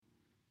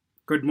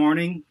Good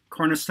morning,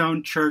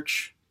 Cornerstone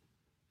Church,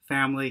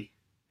 family,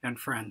 and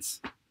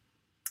friends.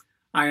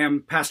 I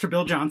am Pastor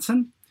Bill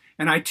Johnson,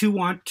 and I too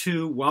want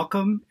to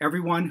welcome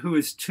everyone who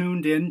is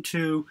tuned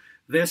into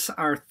this,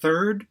 our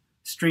third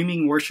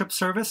streaming worship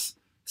service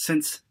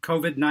since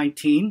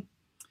COVID-19.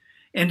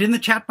 And in the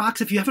chat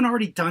box, if you haven't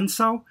already done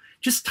so,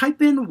 just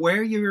type in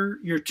where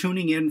you're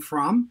tuning in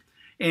from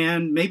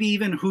and maybe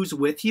even who's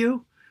with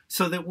you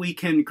so that we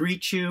can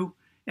greet you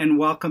and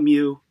welcome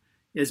you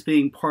as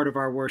being part of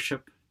our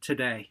worship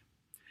today.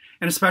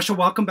 And a special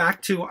welcome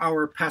back to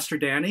our Pastor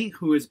Danny,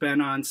 who has been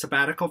on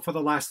sabbatical for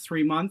the last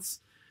 3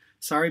 months.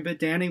 Sorry, but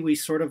Danny, we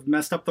sort of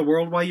messed up the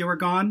world while you were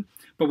gone,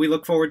 but we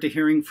look forward to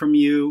hearing from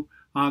you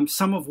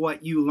some of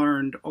what you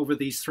learned over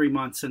these 3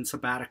 months in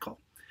sabbatical.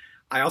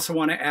 I also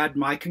want to add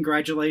my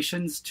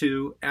congratulations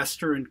to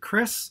Esther and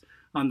Chris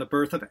on the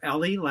birth of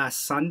Ellie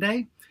last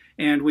Sunday.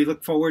 And we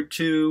look forward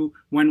to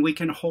when we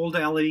can hold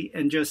Ellie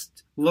and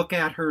just look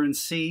at her and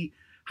see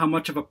how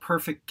much of a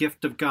perfect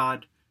gift of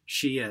God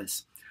she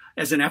is.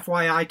 As an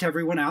FYI to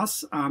everyone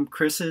else,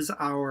 Chris is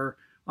our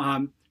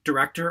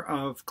Director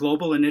of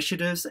Global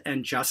Initiatives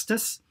and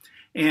Justice.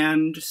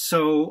 And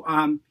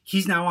so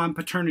he's now on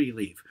paternity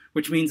leave,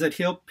 which means that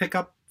he'll pick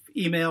up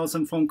emails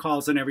and phone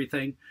calls and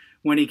everything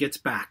when he gets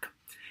back.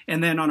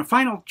 And then on a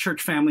final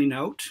church family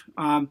note,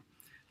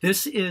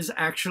 this is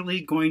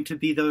actually going to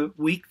be the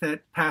week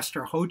that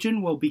Pastor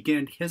Hojan will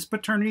begin his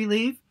paternity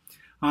leave.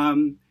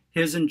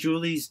 His and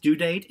Julie's due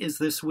date is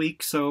this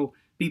week, so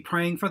be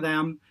praying for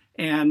them,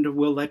 and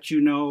we'll let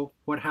you know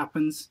what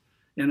happens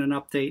in an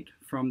update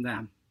from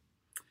them.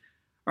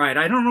 All right,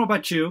 I don't know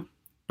about you,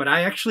 but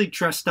I actually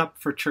dressed up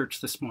for church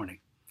this morning.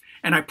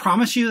 And I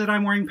promise you that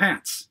I'm wearing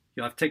pants.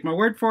 You'll have to take my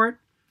word for it,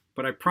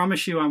 but I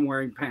promise you I'm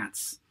wearing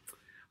pants.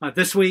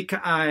 This week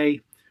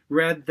I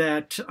read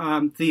that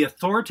the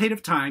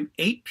authoritative time,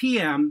 8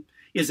 p.m.,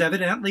 is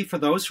evidently for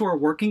those who are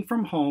working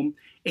from home.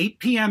 8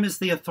 p.m. is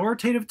the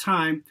authoritative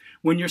time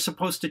when you're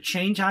supposed to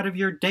change out of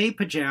your day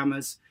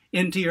pajamas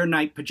into your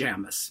night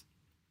pajamas.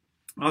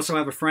 I also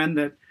have a friend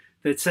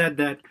that said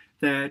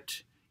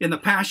that in the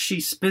past she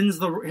spins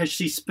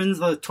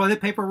the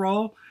toilet paper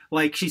roll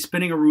like she's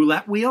spinning a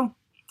roulette wheel,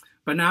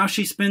 but now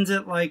she spins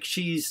it like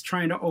she's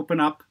trying to open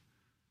up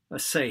a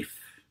safe.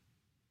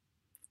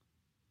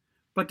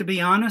 But to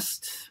be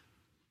honest,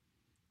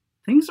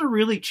 things are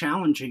really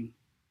challenging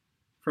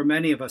for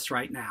many of us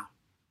right now.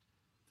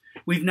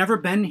 We've never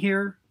been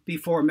here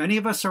before. Many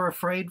of us are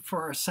afraid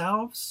for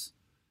ourselves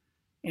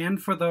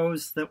and for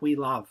those that we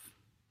love.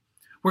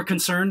 We're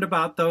concerned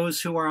about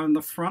those who are on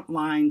the front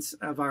lines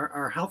of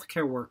our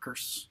healthcare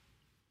workers.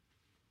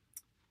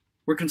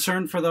 We're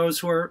concerned for those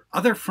who are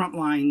other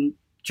frontline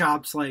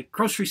jobs like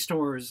grocery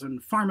stores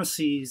and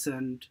pharmacies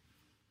and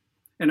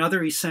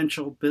other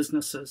essential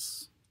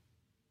businesses.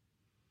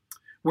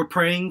 We're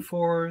praying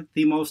for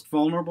the most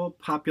vulnerable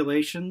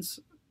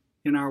populations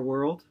in our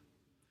world,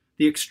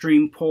 the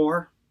extreme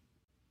poor,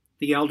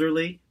 the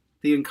elderly,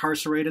 the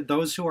incarcerated,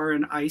 those who are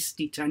in ICE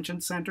detention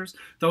centers,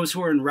 those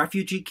who are in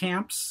refugee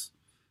camps,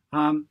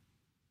 the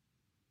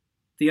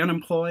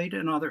unemployed,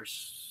 and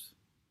others.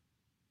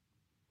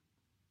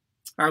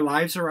 Our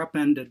lives are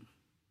upended,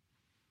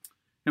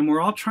 and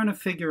we're all trying to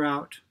figure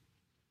out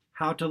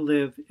how to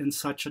live in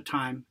such a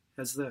time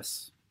as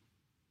this.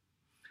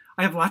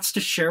 I have lots to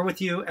share with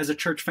you as a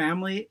church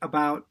family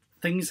about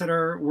things that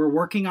we're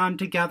working on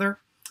together.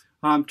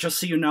 Just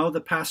so you know, the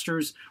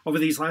pastors over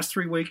these last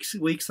 3 weeks,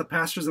 the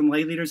pastors and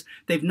lay leaders,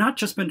 they've not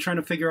just been trying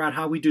to figure out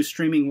how we do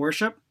streaming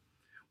worship.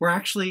 We're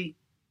actually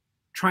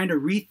trying to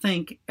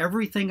rethink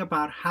everything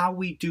about how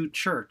we do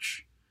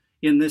church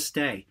in this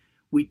day.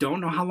 We don't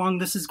know how long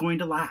this is going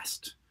to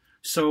last.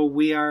 So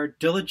we're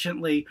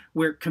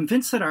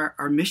convinced that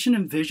our mission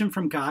and vision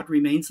from God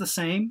remains the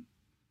same.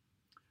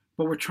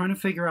 But we're trying to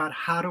figure out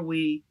how do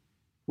we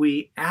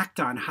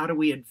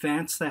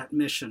advance that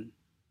mission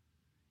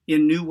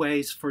in new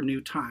ways for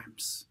new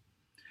times.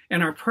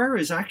 And our prayer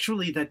is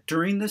actually that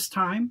during this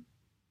time,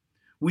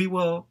 we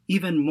will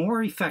even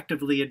more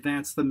effectively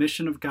advance the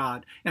mission of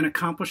God and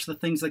accomplish the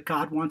things that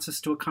God wants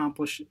us to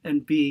accomplish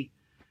and be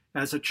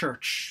as a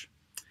church.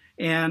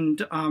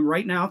 And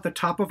right now at the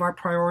top of our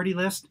priority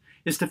list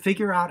is to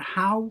figure out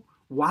how,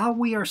 while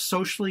we are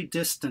socially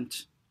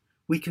distant,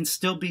 we can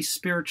still be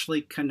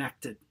spiritually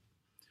connected.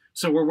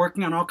 So we're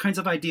working on all kinds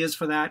of ideas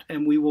for that,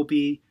 and we will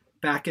be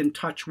back in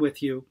touch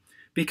with you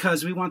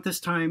because we want this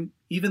time,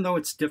 even though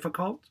it's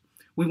difficult,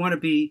 we want to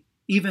be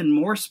even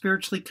more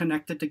spiritually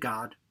connected to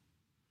God.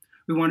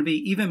 We want to be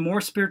even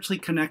more spiritually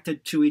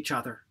connected to each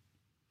other.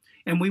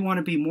 And we want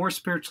to be more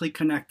spiritually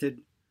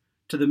connected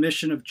to the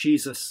mission of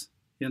Jesus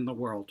in the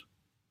world.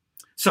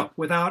 So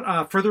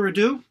without further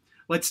ado,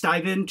 let's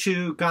dive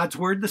into God's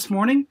Word this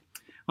morning.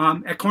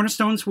 At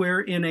Cornerstones,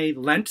 we're in a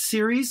Lent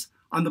series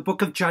on the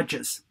book of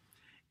Judges.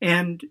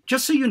 And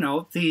just so you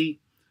know, the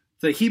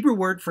Hebrew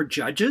word for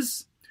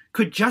judges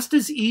could just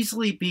as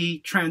easily be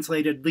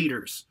translated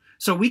leaders.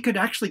 So we could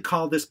actually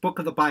call this book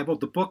of the Bible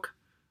the book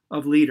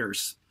of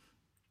leaders.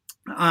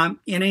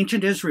 In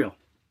ancient Israel,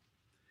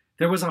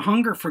 There was a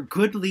hunger for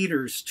good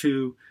leaders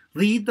to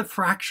lead the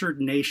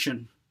fractured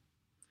nation,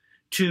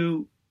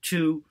 to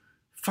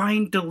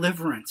find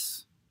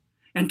deliverance,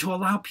 and to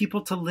allow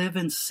people to live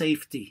in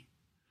safety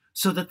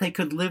so that they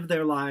could live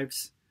their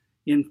lives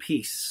in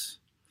peace.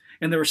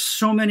 And there were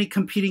so many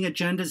competing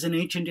agendas in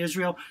ancient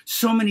Israel,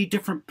 so many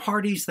different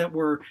parties that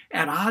were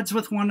at odds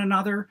with one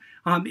another.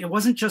 It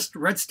wasn't just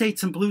red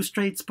states and blue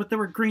states, but there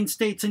were green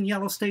states and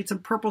yellow states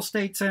and purple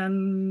states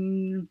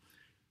and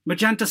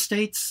magenta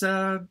states.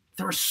 There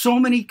were so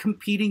many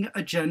competing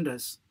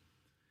agendas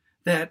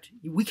that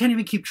we can't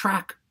even keep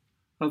track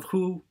of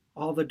who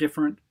all the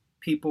different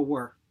people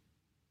were.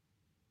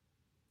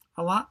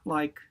 A lot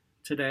like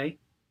today.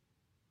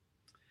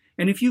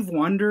 And if you've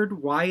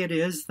wondered why it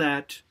is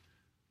that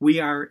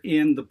we are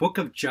in the book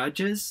of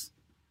Judges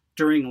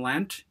during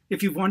Lent,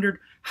 if you've wondered,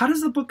 how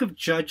does the book of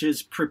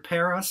Judges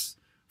prepare us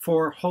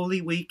for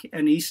Holy Week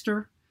and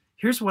Easter?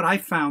 Here's what I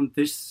found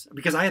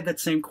because I had that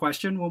same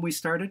question when we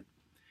started.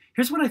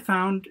 Here's what I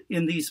found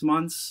in these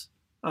months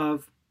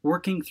of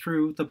working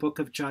through the book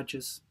of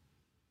Judges.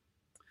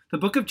 The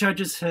book of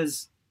Judges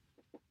has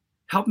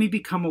helped me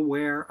become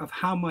aware of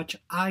how much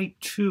I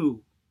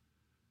too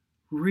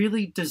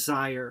really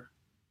desire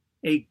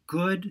a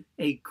good,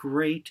 a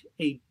great,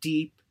 a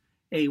deep,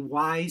 a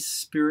wise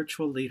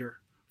spiritual leader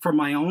for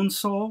my own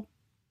soul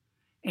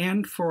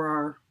and for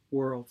our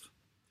world.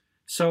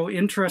 So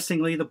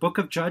interestingly, the book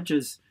of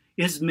Judges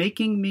is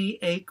making me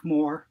ache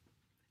more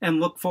and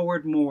look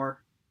forward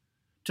more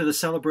to the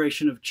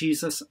celebration of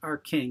Jesus, our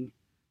King,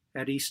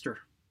 at Easter.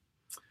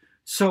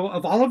 So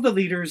of all of the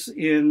leaders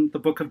in the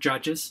book of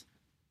Judges,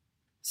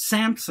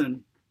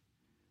 Samson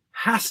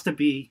has to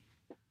be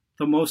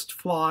the most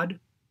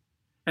flawed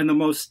and the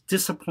most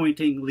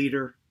disappointing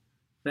leader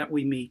that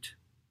we meet.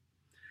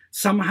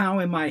 Somehow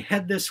in my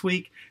head this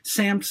week,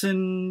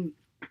 Samson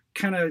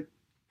kind of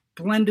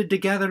blended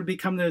together to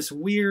become this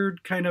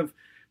weird kind of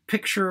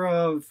picture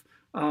of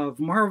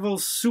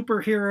Marvel's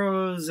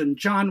superheroes and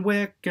John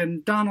Wick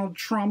and Donald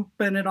Trump,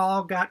 and it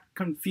all got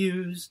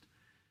confused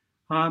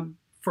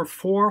for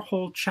 4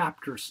 whole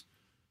chapters.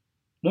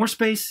 More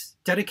space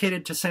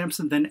dedicated to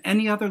Samson than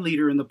any other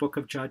leader in the book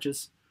of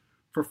Judges.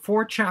 For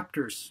 4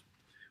 chapters,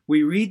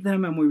 we read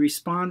them and we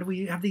respond.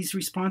 We have these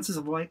responses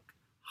of like,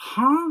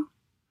 huh?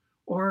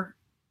 Or,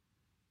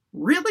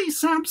 really,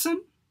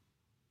 Samson?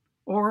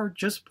 Or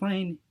just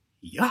plain,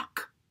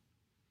 yuck.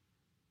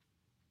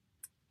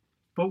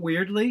 But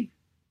weirdly,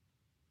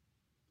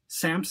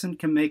 Samson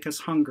can make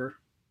us hunger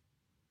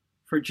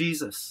for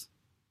Jesus,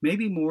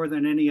 maybe more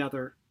than any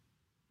other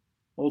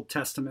Old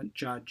Testament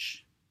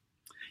judge.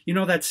 You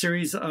know that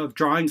series of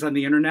drawings on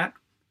the internet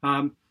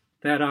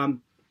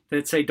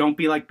that say, "Don't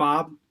be like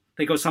Bob"?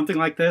 They go something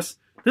like this.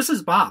 This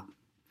is Bob.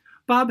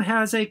 Bob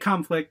has a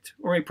conflict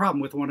or a problem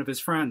with one of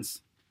his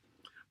friends.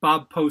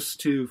 Bob posts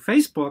to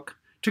Facebook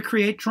to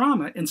create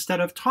drama instead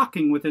of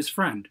talking with his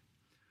friend.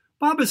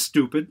 Bob is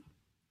stupid.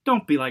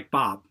 Don't be like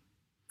Bob.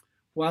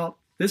 Well,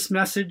 this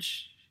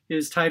message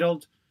is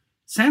titled,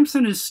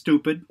 Samson is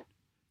stupid.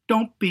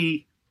 Don't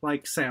be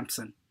like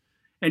Samson.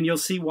 And you'll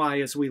see why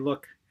as we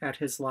look at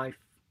his life.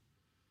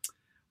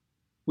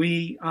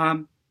 We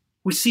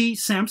see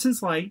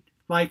Samson's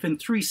life in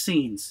 3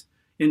 scenes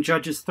in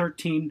Judges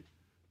 13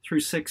 through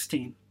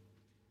 16.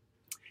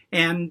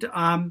 And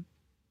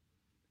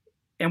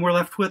we're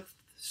left with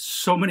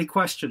so many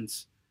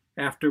questions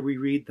after we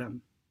read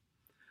them.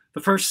 The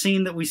first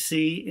scene that we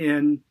see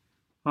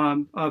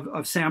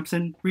of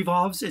Samson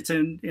it's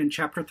in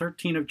chapter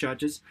 13 of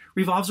Judges,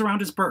 revolves around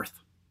his birth.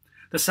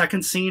 The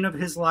second scene of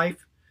his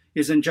life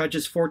is in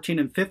Judges 14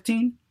 and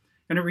 15,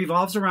 and it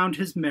revolves around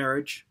his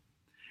marriage.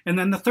 And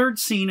then the third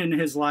scene in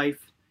his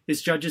life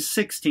is Judges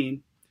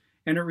 16,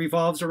 and it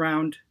revolves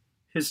around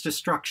his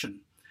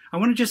destruction. I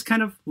want to just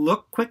kind of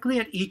look quickly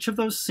at each of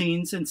those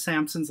scenes in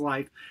Samson's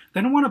life.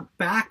 Then I want to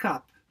back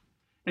up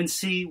and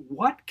see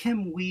what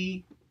can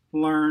we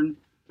learn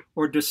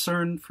or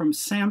discern from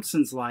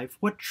Samson's life.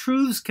 What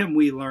truths can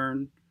we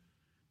learn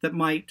that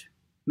might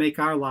make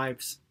our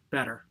lives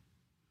better?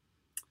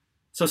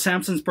 So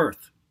Samson's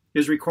birth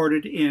is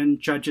recorded in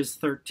Judges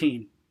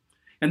 13.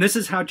 And this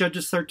is how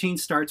Judges 13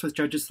 starts, with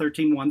Judges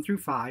 13, 1 through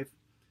 5.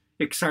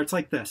 It starts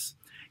like this.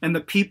 And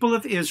the people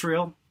of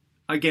Israel,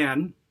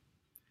 again,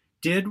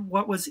 did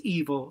what was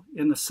evil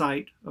in the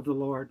sight of the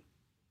Lord.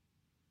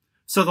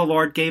 So the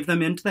Lord gave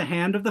them into the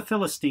hand of the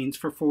Philistines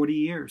for 40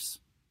 years.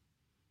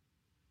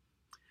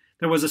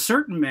 There was a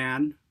certain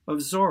man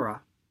of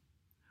Zorah,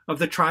 of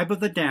the tribe of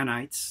the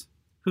Danites,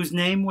 whose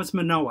name was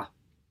Manoah.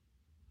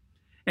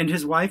 And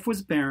his wife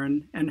was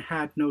barren and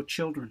had no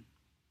children.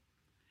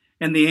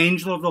 And the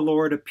angel of the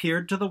Lord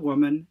appeared to the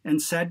woman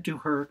and said to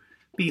her,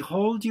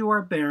 Behold, you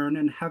are barren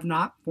and have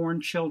not borne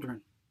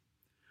children,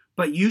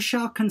 but you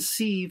shall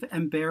conceive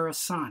and bear a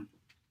son.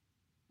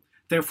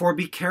 Therefore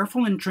be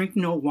careful and drink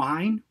no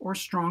wine or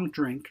strong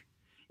drink,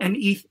 and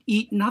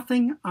eat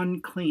nothing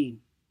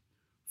unclean.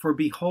 For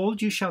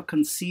behold, you shall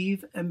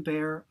conceive and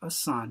bear a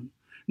son.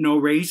 No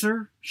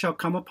razor shall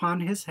come upon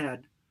his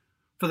head,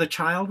 for the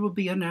child will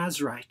be a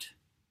Nazarite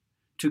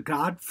to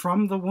God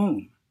from the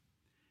womb,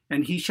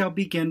 and he shall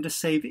begin to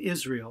save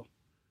Israel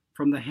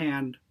from the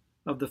hand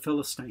of the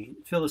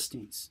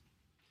Philistines.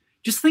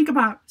 Just think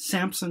about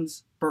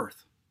Samson's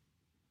birth.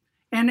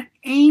 An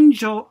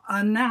angel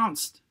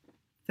announced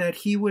that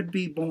he would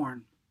be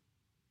born.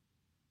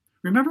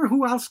 Remember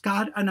who else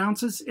God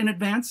announces in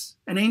advance?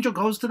 An angel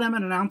goes to them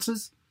and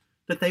announces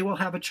that they will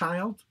have a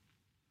child.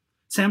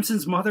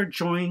 Samson's mother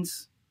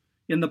joins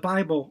in the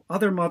Bible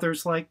other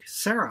mothers like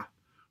Sarah,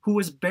 who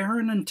was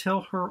barren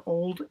until her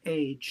old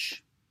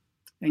age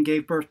and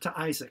gave birth to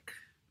Isaac.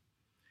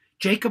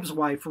 Jacob's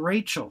wife,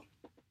 Rachel,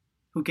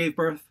 who gave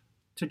birth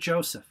to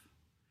Joseph.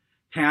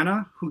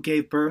 Hannah, who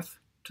gave birth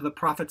to the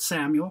prophet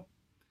Samuel.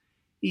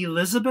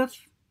 Elizabeth,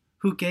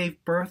 who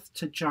gave birth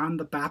to John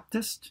the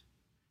Baptist.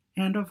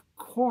 And of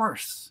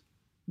course,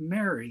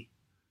 Mary,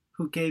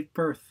 who gave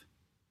birth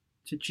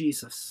to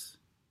Jesus.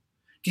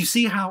 Do you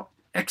see how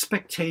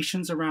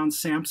expectations around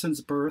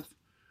Samson's birth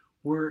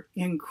were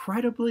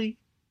incredibly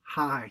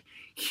high?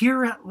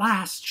 Here at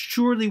last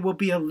surely will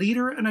be a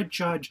leader and a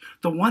judge,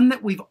 the one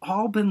that we've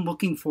all been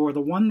looking for, the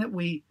one that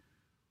we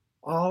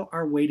all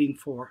are waiting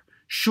for.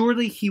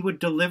 Surely he would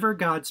deliver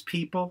God's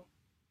people,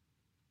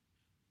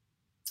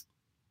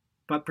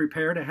 but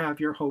prepare to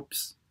have your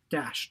hopes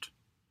dashed.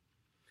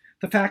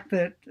 The fact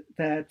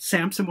that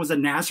Samson was a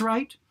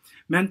Nazirite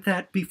meant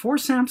that before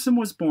Samson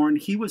was born,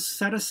 he was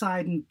set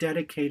aside and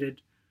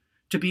dedicated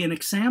to be an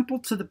example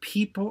to the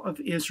people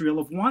of Israel,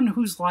 of one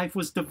whose life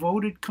was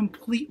devoted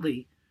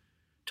completely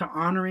to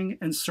honoring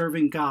and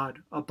serving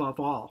God above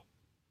all.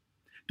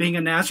 Being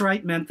a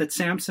Nazirite meant that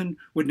Samson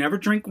would never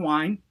drink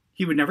wine,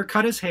 he would never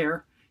cut his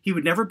hair, he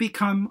would never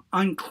become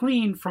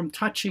unclean from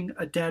touching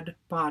a dead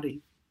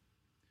body.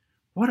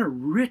 What a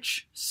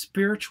rich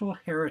spiritual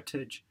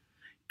heritage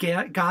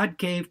God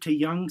gave to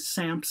young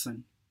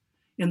Samson.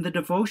 In the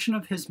devotion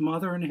of his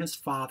mother and his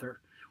father,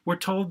 we're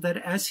told that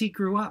as he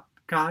grew up,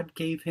 God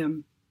gave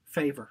him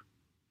favor.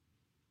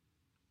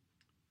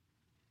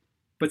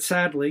 But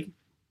sadly,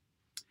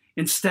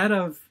 instead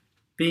of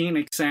being an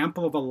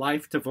example of a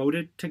life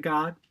devoted to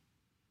God,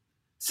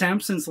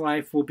 Samson's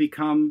life will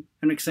become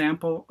an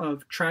example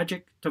of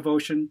tragic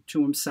devotion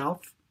to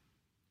himself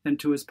and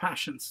to his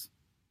passions.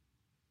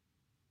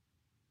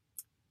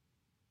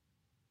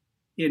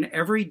 In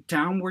every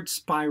downward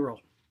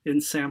spiral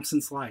in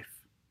Samson's life,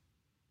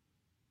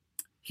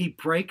 he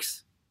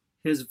breaks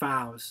his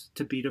vows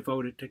to be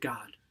devoted to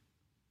God.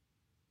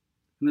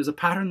 And there's a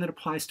pattern that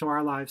applies to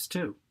our lives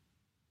too.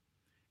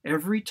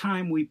 Every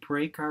time we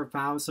break our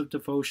vows of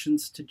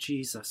devotions to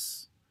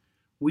Jesus,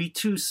 we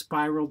too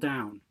spiral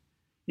down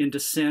into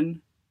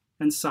sin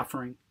and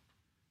suffering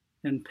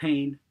and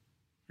pain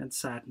and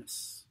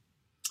sadness.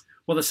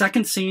 Well, the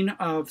second scene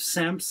of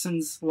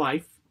Samson's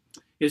life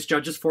is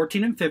Judges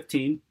 14 and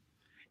 15,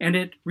 and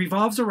it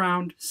revolves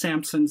around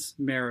Samson's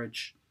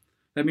marriage.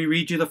 Let me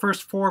read you the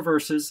first 4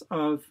 verses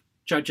of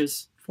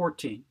Judges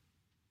 14.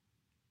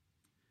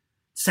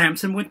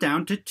 Samson went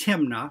down to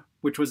Timnah,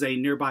 which was a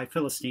nearby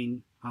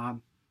Philistine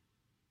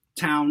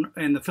town,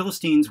 and the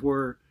Philistines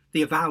were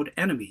the avowed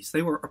enemies.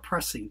 They were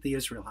oppressing the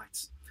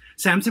Israelites.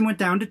 Samson went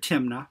down to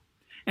Timnah,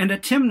 and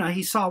at Timnah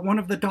he saw one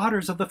of the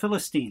daughters of the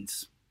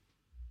Philistines.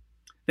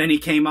 Then he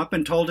came up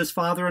and told his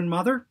father and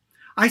mother,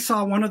 "I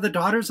saw one of the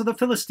daughters of the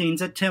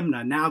Philistines at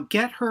Timnah. Now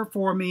get her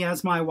for me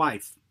as my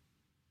wife."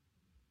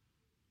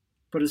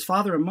 But his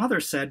father and mother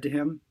said to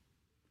him,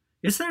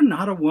 "Is there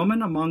not a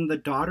woman among the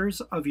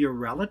daughters of your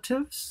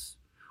relatives,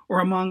 or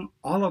among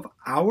all of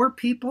our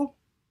people,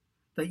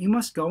 that you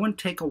must go and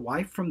take a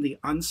wife from the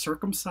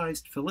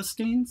uncircumcised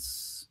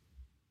Philistines?"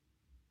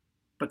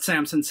 But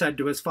Samson said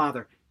to his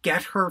father,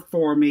 "Get her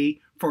for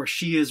me, for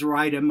she is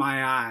right in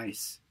my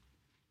eyes."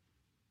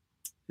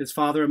 His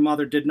father and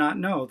mother did not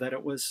know that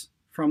it was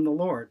from the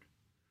Lord,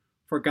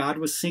 for God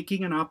was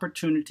seeking an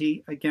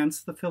opportunity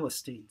against the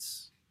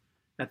Philistines.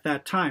 At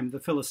that time, the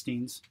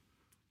Philistines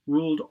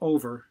ruled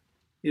over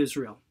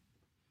Israel.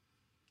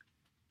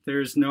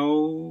 There's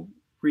no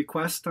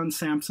request on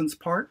Samson's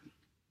part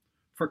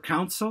for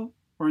counsel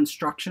or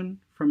instruction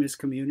from his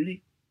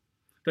community.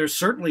 There's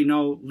certainly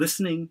no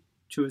listening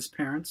to his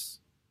parents.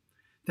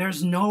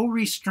 There's no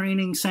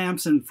restraining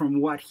Samson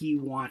from what he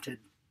wanted.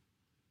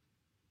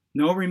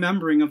 No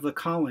remembering of the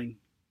calling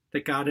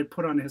that God had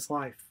put on his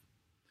life.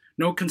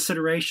 No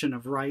consideration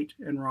of right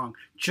and wrong.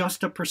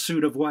 Just a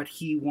pursuit of what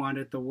he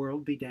wanted. The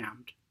world be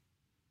damned.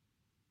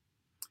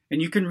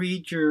 And you can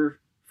read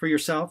for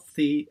yourself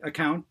the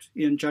account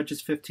in Judges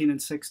 15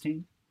 and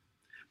 16.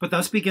 But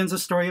thus begins a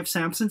story of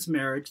Samson's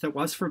marriage that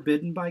was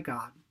forbidden by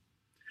God,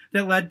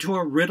 that led to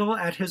a riddle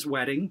at his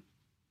wedding,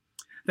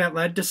 that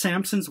led to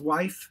Samson's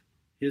wife,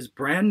 his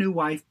brand new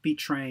wife,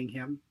 betraying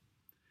him,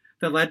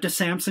 that led to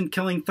Samson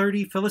killing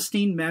 30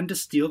 Philistine men to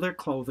steal their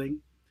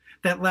clothing,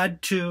 that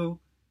led to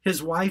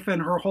his wife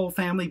and her whole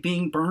family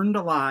being burned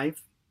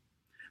alive,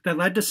 that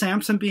led to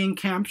Samson being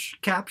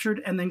captured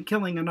and then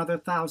killing another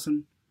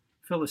 1,000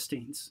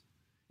 Philistines.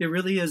 It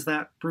really is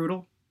that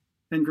brutal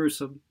and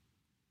gruesome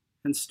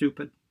and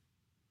stupid.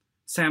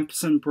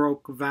 Samson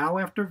broke vow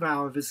after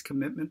vow of his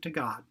commitment to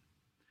God,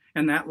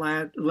 and that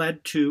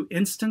led to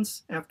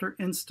instance after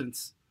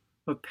instance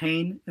of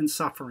pain and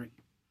suffering.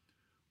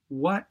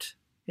 What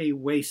a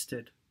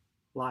wasted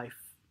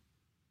life.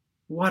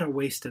 What a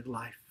wasted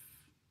life.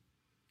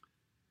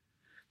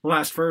 The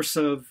last verse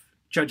of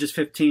Judges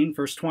 15,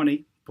 verse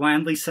 20,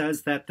 blandly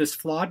says that this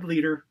flawed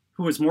leader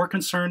who was more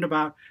concerned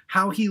about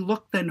how he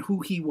looked than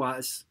who he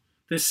was,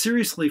 this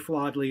seriously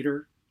flawed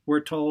leader,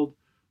 we're told,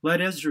 led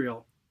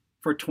Israel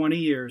for 20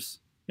 years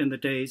in the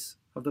days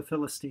of the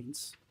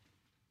Philistines.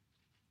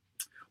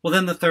 Well,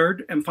 then the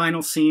third and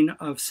final scene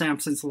of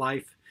Samson's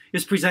life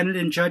is presented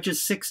in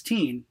Judges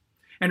 16,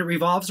 and it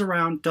revolves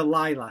around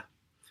Delilah.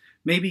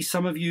 Maybe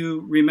some of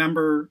you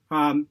remember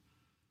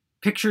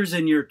pictures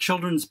in your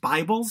children's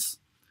Bibles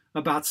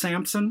about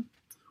Samson,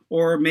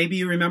 or maybe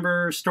you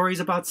remember stories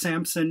about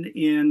Samson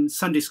in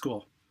Sunday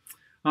school.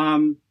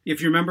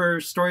 If you remember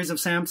stories of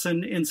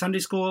Samson in Sunday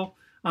school,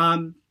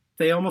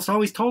 they almost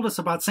always told us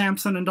about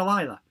Samson and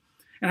Delilah.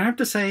 And I have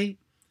to say,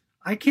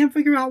 I can't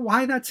figure out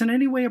why that's in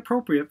any way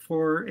appropriate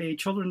for a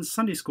children's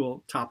Sunday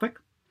school topic.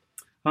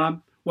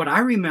 What I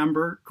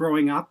remember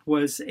growing up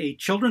was a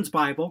children's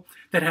Bible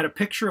that had a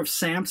picture of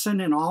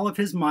Samson in all of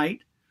his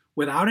might,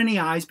 without any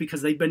eyes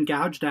because they'd been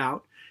gouged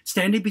out,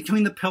 standing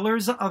between the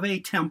pillars of a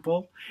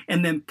temple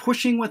and then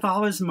pushing with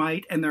all his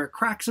might, and there are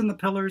cracks in the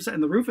pillars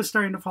and the roof is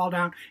starting to fall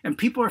down and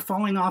people are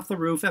falling off the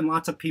roof and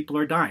lots of people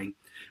are dying.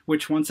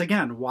 Which, once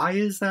again, why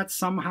is that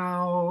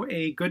somehow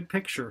a good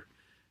picture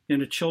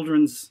in a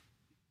children's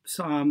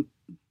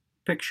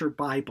picture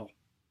Bible?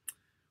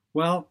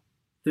 Well,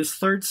 this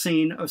third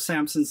scene of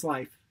Samson's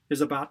life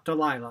is about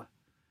Delilah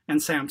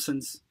and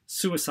Samson's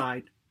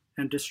suicide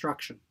and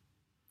destruction.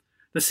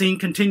 The scene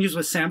continues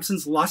with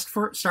Samson's lust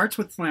starts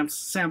with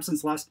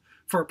Samson's lust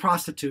for a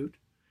prostitute,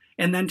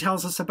 and then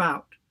tells us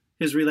about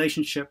his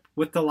relationship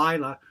with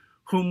Delilah,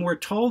 whom we're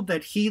told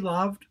that he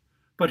loved,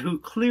 but who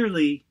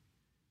clearly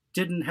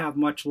didn't have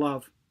much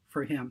love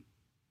for him.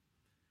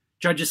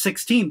 Judges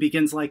 16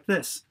 begins like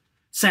this.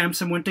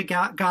 Samson went to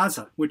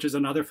Gaza, which is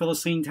another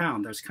Philistine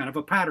town. There's kind of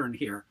a pattern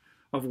here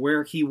of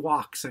where he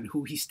walks and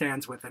who he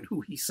stands with and who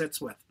he sits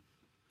with.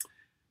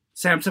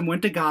 Samson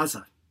went to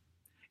Gaza,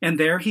 and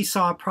there he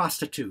saw a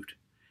prostitute,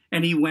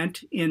 and he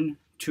went in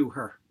to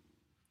her.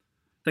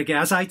 The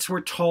Gazites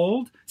were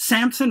told,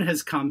 Samson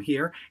has come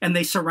here, and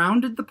they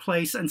surrounded the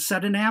place and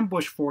set an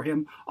ambush for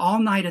him all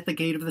night at the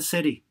gate of the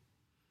city.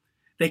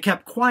 They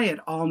kept quiet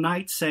all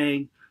night,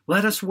 saying,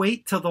 "Let us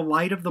wait till the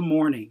light of the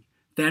morning,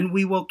 then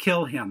we will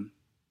kill him."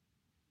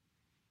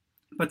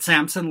 But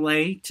Samson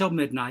lay till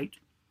midnight,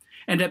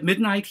 and at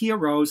midnight he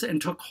arose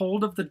and took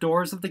hold of the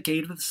doors of the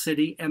gate of the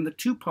city and the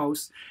two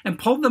posts, and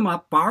pulled them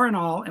up, bar and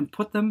all, and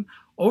put them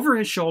over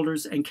his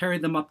shoulders, and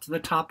carried them up to the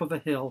top of a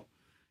hill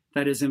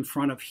that is in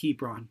front of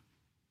Hebron.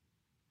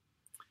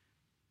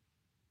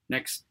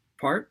 Next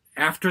part.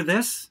 After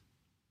this,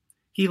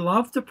 he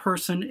loved a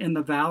person in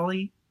the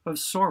valley of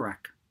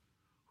Sorek,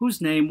 whose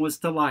name was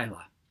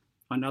Delilah,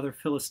 another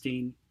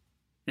Philistine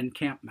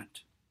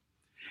encampment.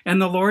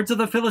 And the lords of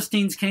the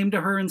Philistines came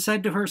to her and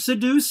said to her,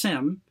 "Seduce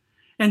him,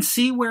 and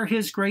see where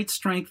his great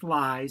strength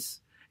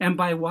lies, and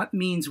by what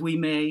means we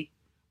may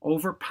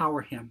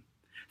overpower him,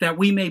 that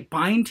we may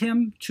bind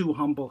him to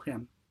humble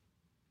him.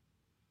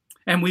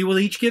 And we will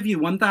each give you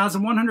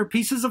 1,100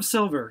 pieces of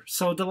silver."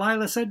 So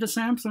Delilah said to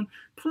Samson,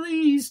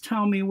 "Please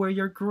tell me where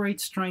your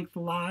great strength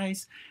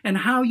lies, and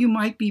how you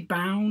might be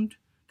bound,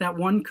 that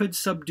one could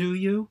subdue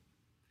you."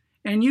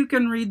 And you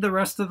can read the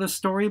rest of the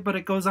story, but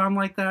it goes on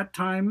like that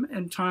time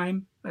and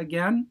time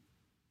again,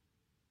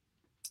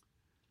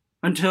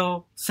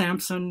 until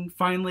Samson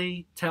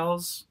finally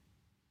tells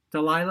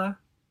Delilah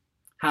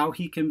how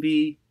he can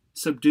be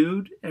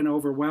subdued and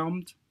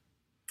overwhelmed.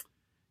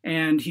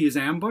 And he is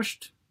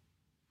ambushed,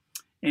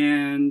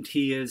 and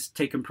he is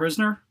taken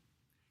prisoner.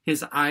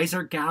 His eyes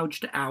are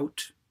gouged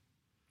out,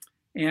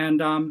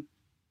 and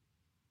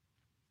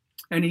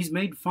he's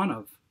made fun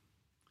of.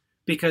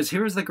 Because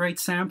here's the great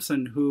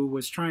Samson who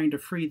was trying to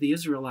free the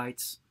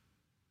Israelites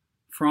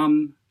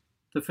from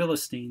the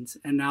Philistines,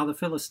 and now the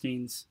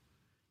Philistines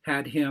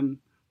had him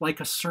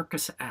like a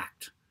circus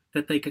act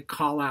that they could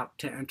call out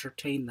to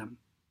entertain them.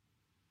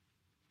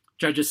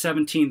 Judges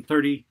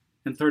 17:30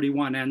 and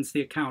 31 ends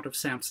the account of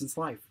Samson's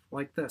life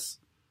like this.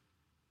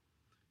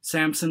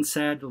 Samson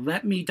said,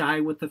 "Let me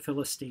die with the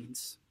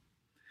Philistines."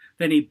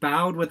 Then he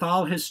bowed with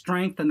all his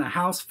strength, and the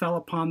house fell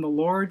upon the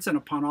lords and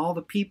upon all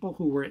the people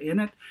who were in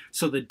it.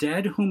 So the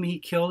dead whom he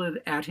killed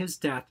at his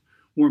death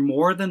were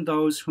more than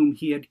those whom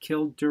he had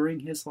killed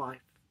during his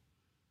life.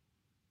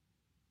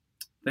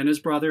 Then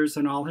his brothers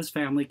and all his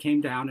family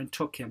came down and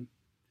took him,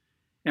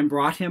 and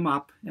brought him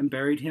up and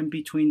buried him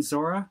between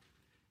Zorah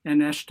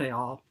and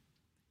Eshtaol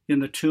in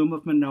the tomb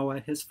of Manoah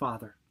his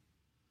father.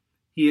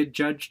 He had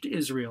judged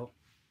Israel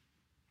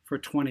for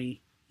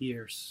 20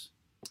 years.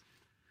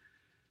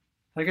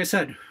 Like I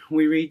said,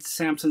 we read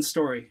Samson's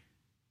story,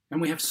 and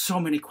we have so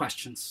many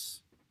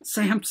questions.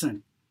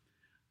 Samson,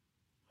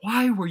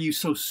 why were you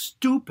so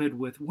stupid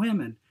with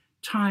women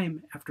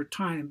time after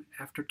time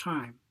after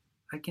time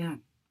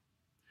again?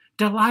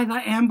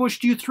 Delilah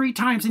ambushed you 3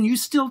 times and you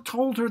still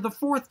told her the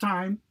 4th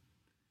time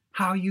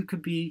how you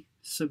could be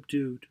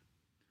subdued.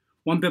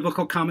 One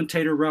biblical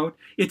commentator wrote,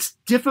 "It's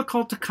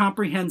difficult to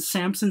comprehend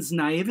Samson's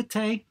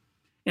naivete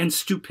and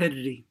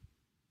stupidity.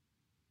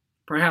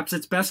 Perhaps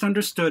it's best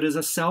understood as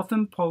a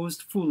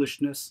self-imposed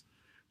foolishness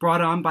brought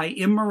on by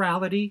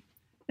immorality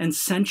and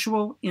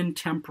sensual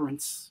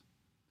intemperance.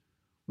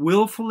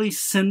 Willfully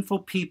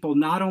sinful people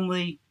not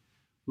only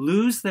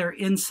lose their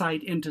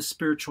insight into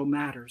spiritual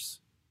matters,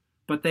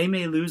 but they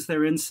may lose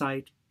their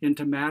insight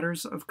into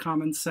matters of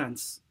common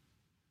sense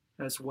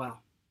as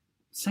well."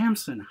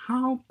 Samson,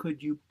 how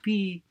could you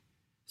be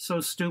so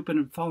stupid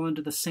and fall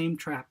into the same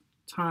trap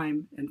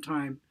time and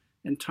time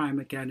and time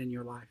again in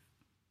your life?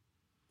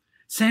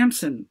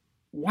 Samson,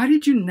 why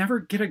did you never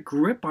get a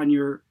grip on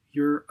your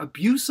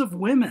abuse of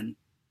women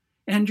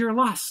and your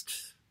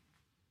lust?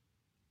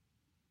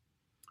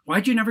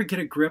 Why'd you never get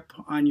a grip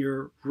on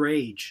your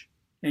rage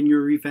and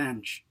your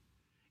revenge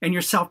and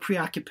your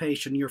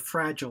self-preoccupation, your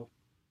fragile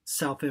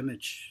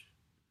self-image?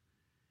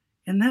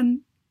 And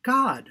then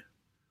God,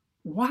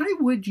 why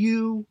would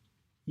you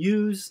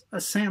use a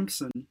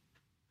Samson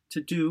to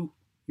do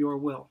your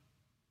will?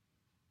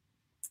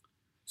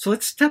 So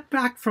let's step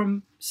back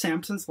from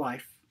Samson's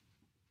life.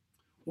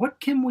 What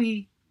can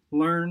we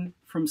learn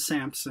from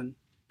Samson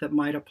that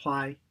might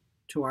apply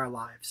to our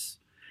lives?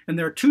 And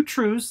there are 2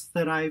 truths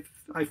that I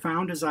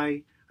found as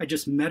I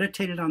just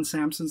meditated on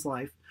Samson's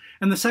life.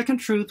 And the second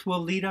truth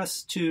will lead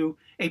us to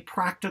a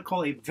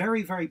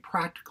very, very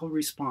practical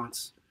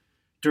response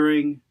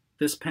during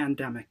this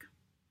pandemic.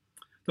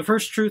 The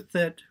first truth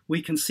that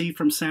we can see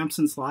from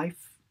Samson's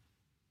life,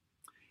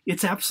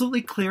 it's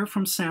absolutely clear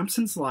from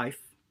Samson's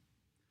life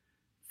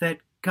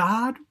that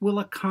God will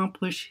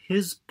accomplish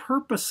his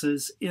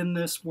purposes in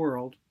this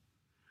world,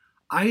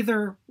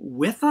 either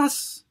with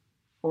us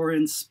or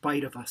in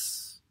spite of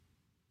us.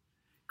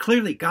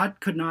 Clearly,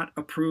 God could not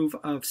approve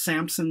of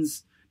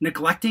Samson's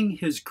neglecting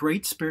his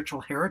great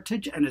spiritual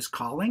heritage and his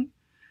calling.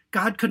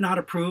 God could not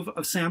approve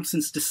of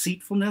Samson's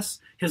deceitfulness,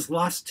 his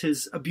lust,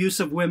 his abuse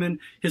of women,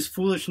 his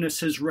foolishness,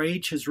 his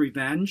rage, his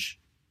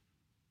revenge.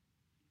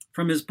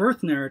 From his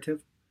birth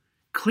narrative,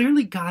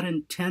 clearly God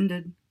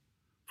intended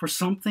for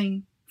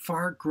something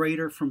far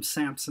greater from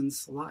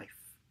Samson's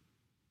life.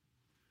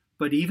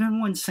 But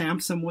even when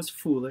Samson was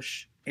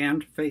foolish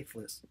and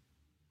faithless,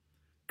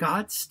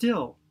 God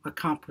still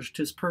accomplished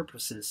his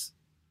purposes,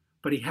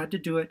 but he had to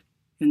do it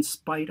in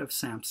spite of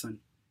Samson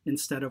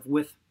instead of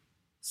with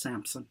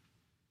Samson.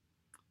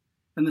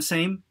 And the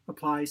same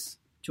applies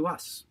to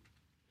us.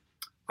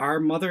 Our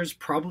mothers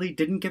probably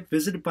didn't get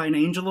visited by an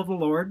angel of the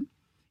Lord,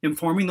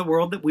 informing the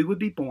world that we would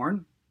be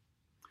born.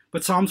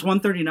 But Psalms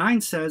 139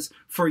 says,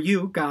 "For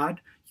you,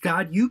 God,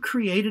 you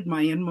created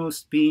my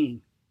inmost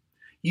being.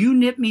 You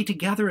knit me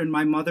together in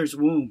my mother's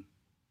womb.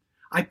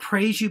 I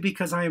praise you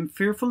because I am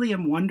fearfully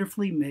and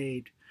wonderfully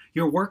made.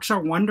 Your works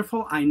are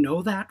wonderful, I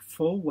know that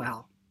full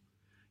well.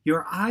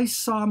 Your eyes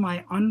saw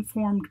my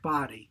unformed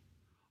body.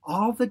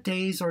 All the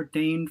days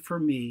ordained for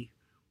me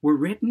were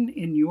written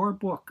in your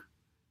book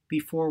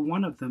before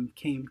one of them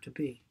came to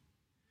be."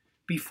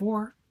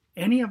 Before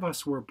any of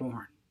us were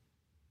born,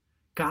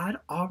 God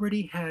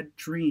already had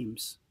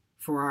dreams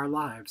for our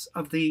lives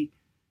of the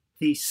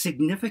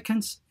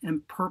significance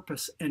and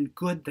purpose and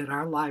good that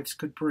our lives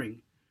could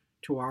bring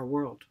to our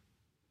world.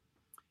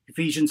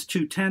 Ephesians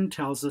 2:10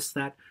 tells us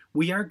that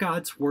we are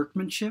God's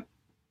workmanship,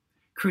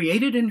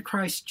 created in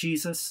Christ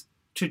Jesus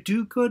to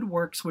do good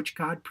works which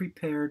God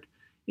prepared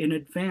in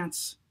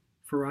advance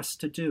for us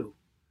to do.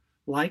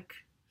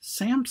 Like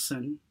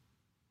Samson,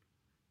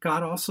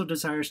 God also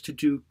desires to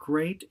do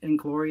great and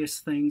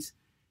glorious things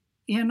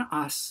in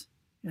us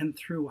and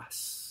through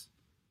us.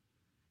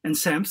 And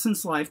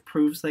Samson's life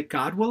proves that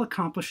God will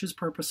accomplish his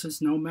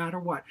purposes no matter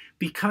what,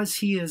 because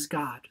he is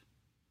God.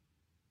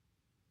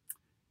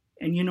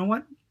 And you know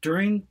what?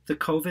 During the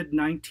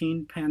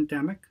COVID-19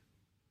 pandemic,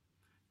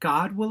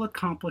 God will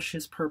accomplish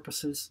his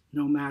purposes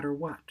no matter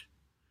what.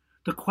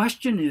 The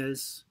question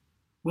is,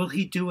 will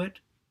he do it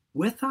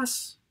with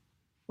us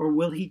or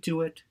will he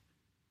do it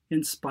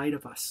in spite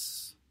of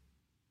us?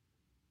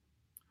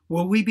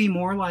 Will we be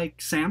more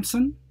like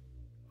Samson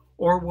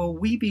or will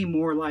we be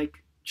more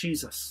like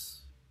Jesus?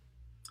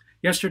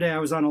 Yesterday I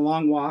was on a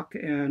long walk,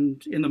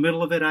 and in the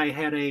middle of it I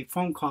had a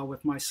phone call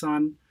with my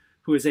son,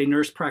 who is a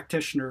nurse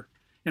practitioner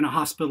in a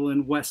hospital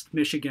in West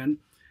Michigan,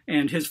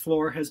 and his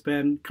floor has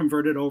been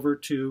converted over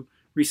to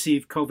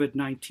receive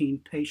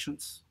COVID-19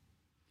 patients.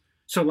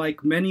 So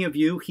like many of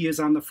you, he is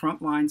on the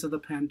front lines of the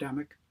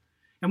pandemic.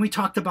 And we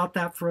talked about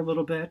that for a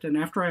little bit, and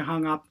after I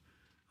hung up,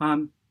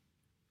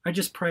 I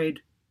just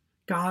prayed,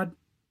 God,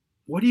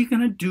 what are you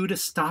going to do to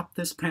stop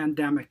this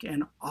pandemic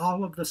and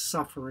all of the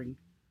suffering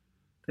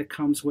that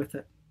comes with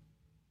it?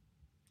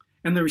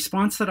 And the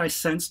response that I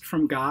sensed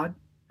from God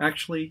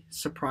actually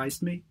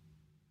surprised me.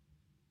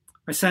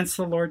 I sensed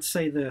the Lord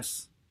say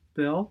this,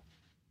 Bill,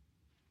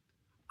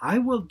 I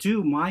will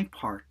do my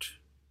part.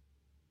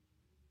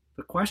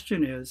 The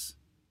question is,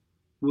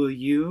 will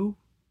you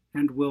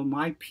and will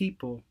my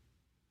people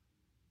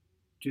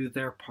do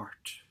their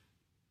part?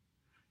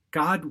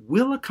 God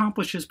will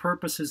accomplish his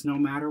purposes no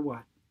matter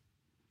what.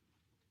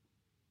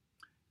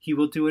 He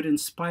will do it in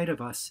spite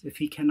of us if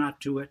he cannot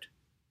do it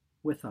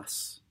with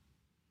us.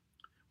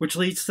 Which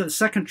leads to the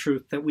second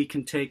truth that we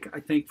can take, I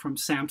think, from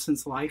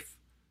Samson's life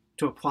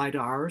to apply to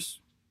ours.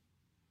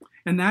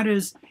 And that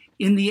is,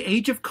 in the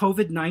age of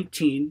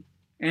COVID-19,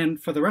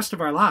 and for the rest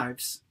of our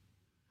lives,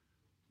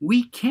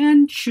 we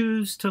can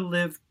choose to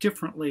live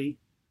differently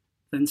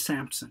than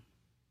Samson.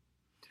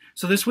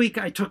 So this week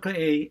I took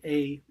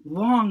a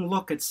long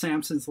look at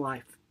Samson's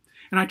life,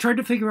 and I tried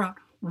to figure out,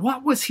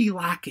 what was he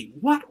lacking?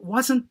 What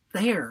wasn't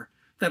there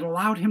that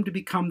allowed him to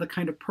become the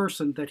kind of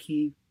person that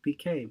he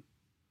became?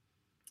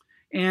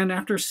 And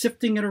after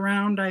sifting it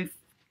around, I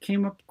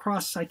came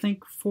across, I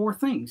think, 4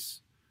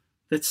 things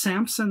that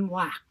Samson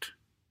lacked,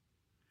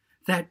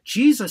 that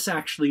Jesus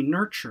actually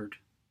nurtured,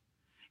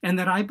 and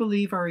that I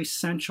believe are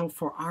essential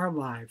for our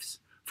lives,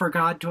 for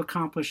God to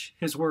accomplish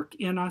his work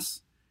in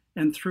us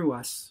and through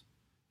us,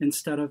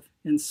 instead of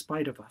in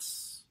spite of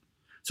us.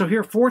 So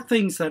here are 4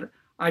 things that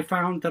I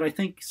found that I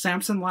think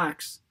Samson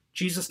lacks,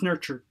 Jesus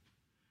nurtured,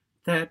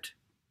 that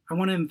I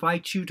want to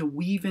invite you to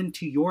weave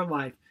into your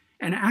life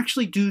and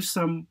actually do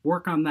some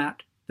work on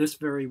that this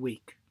very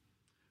week.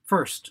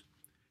 First,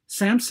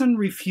 Samson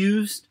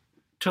refused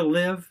to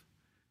live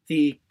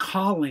the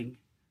calling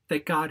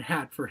that God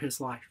had for his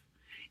life.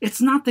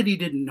 It's not that he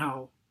didn't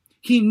know.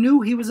 He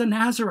knew he was a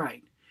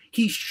Nazirite.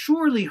 He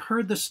surely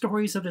heard the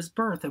stories of his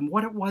birth and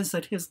what it was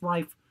that his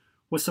life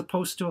was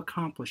supposed to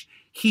accomplish.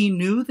 He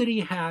knew that he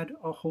had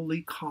a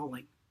holy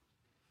calling.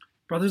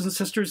 Brothers and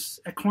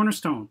sisters at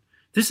Cornerstone,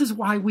 this is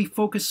why we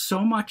focus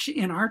so much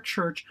in our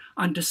church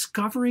on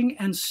discovering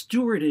and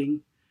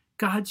stewarding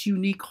God's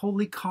unique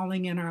holy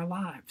calling in our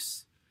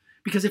lives.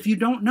 Because if you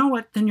don't know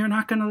it, then you're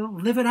not going to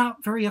live it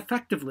out very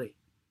effectively.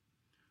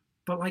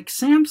 But like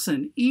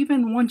Samson,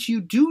 even once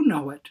you do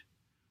know it,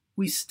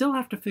 we still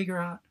have to figure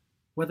out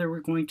whether we're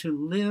going to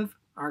live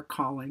our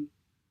calling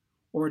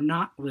or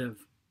not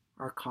live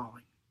our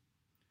calling.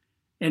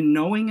 And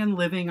knowing and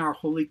living our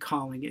holy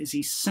calling is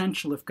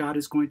essential if God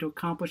is going to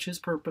accomplish his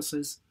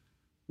purposes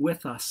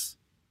with us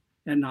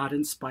and not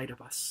in spite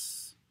of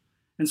us.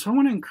 And so I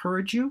want to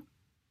encourage you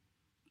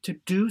to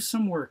do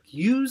some work.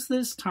 Use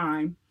this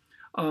time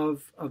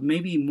of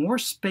maybe more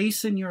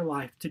space in your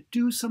life to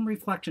do some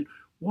reflection.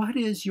 What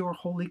is your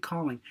holy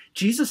calling?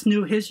 Jesus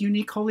knew his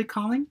unique holy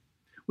calling.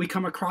 We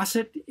come across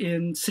it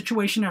in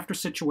situation after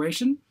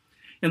situation.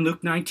 In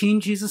Luke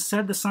 19, Jesus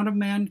said, the Son of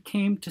Man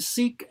came to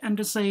seek and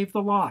to save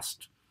the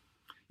lost.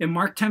 In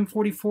Mark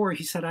 10:44,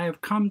 he said, I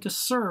have come to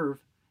serve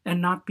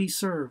and not be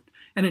served.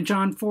 And in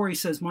John 4, he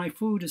says, my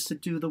food is to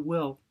do the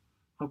will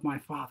of my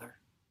Father.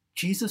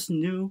 Jesus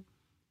knew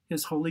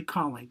his holy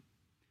calling,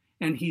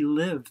 and he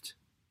lived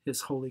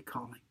his holy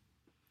calling.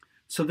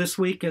 So this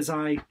week, as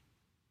I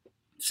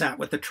sat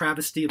with the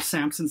travesty of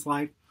Samson's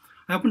life,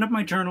 I opened up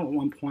my journal at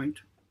one point,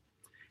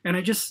 and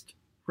I just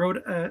wrote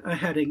a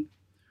heading,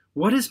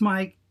 what is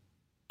my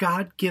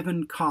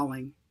God-given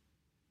calling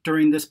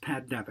during this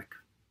pandemic?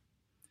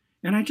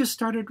 And I just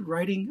started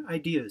writing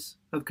ideas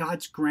of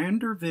God's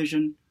grander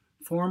vision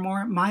for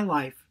my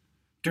life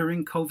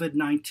during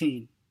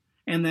COVID-19.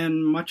 And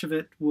then much of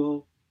it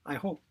will, I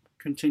hope,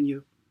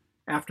 continue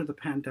after the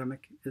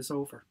pandemic is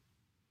over.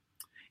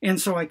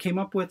 And so I came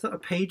up with a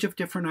page of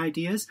different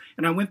ideas,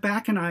 and I went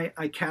back and I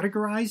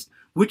categorized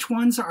which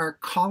ones are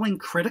calling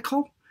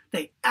critical.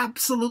 They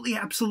absolutely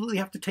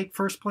have to take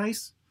first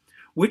place.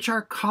 Which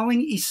are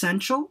calling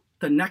essential,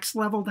 the next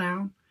level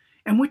down,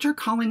 and which are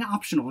calling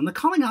optional. And the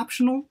calling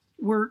optional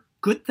were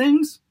good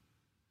things,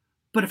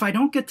 but if I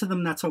don't get to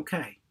them, that's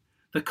okay.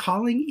 The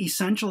calling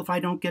essential, if I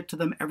don't get to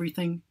them,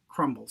 everything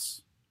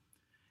crumbles.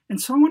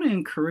 And so I want to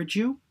encourage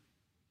you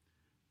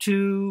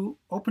to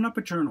open up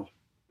a journal,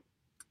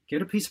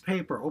 get a piece of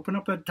paper, open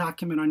up a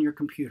document on your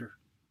computer,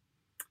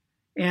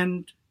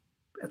 and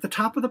at the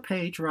top of the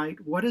page,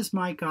 write, what is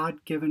my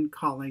God-given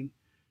calling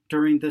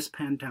during this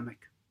pandemic?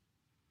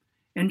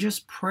 And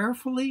just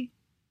prayerfully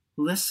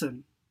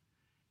listen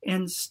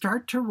and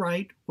start to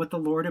write what the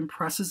Lord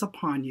impresses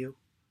upon you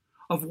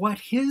of what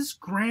his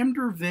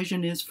grander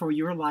vision is for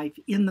your life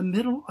in the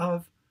middle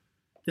of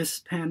this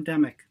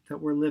pandemic that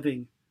we're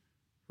living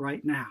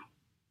right now.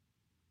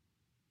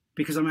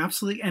 Because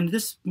and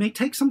this may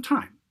take some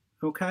time,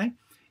 okay?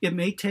 It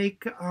may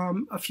take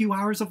a few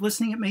hours of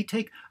listening. It may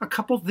take a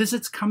couple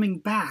visits coming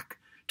back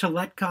to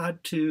let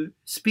God to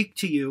speak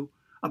to you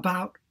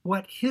about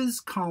what his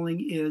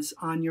calling is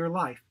on your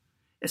life,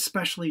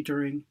 especially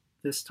during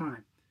this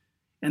time.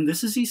 And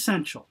this is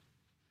essential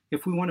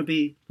if we want to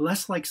be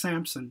less like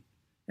Samson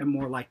and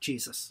more like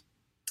Jesus.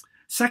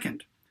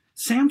 Second,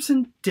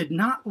 Samson did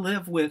not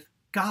live with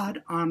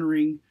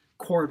God-honoring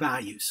core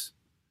values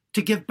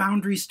to give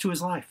boundaries to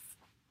his life.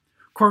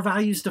 Core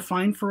values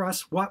define for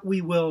us what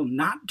we will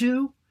not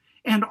do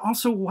and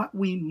also what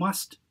we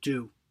must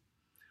do.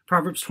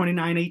 Proverbs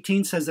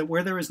 29:18 says that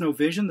where there is no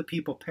vision, the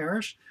people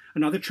perish.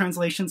 Another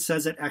translation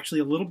says it actually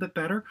a little bit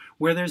better.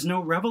 Where there's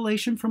no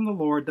revelation from the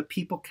Lord, the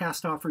people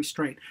cast off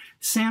restraint.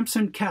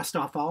 Samson cast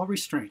off all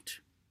restraint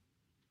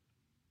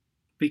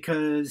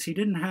because he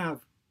didn't have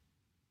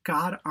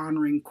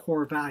God-honoring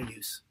core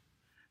values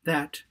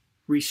that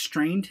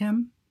restrained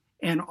him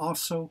and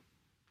also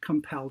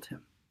compelled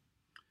him.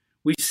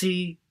 We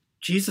see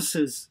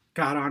Jesus's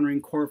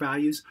God-honoring core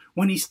values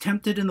when he's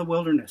tempted in the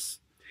wilderness.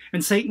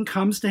 And Satan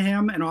comes to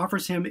him and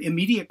offers him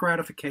immediate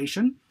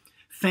gratification,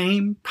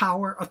 fame,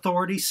 power,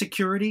 authority,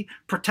 security,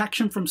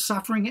 protection from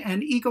suffering,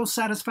 and ego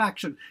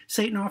satisfaction.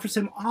 Satan offers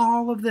him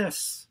all of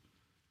this.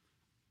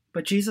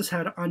 But Jesus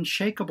had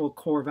unshakable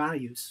core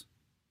values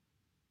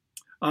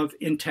of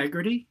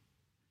integrity,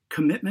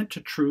 commitment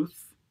to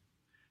truth,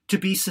 to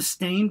be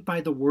sustained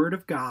by the Word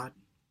of God,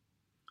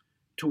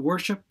 to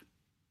worship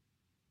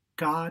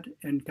God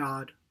and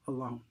God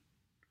alone.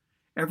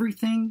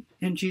 Everything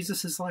in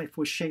Jesus' life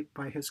was shaped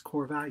by his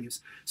core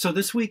values. So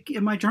this week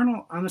in my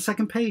journal, on the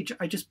second page,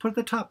 I just put at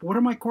the top, what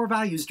are my core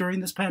values during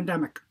this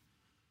pandemic?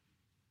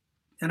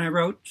 And I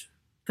wrote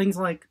things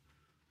like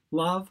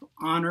love,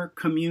 honor,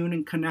 commune,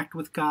 and connect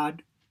with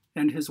God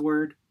and his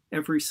word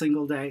every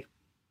single day.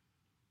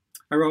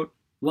 I wrote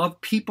love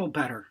people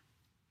better.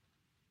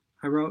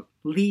 I wrote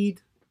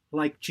lead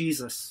like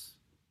Jesus.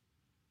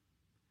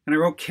 And I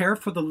wrote care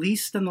for the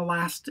least and the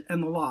last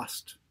and the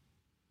lost.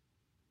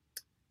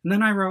 And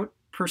then I wrote,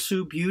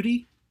 pursue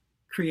beauty,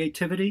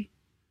 creativity,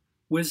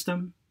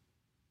 wisdom,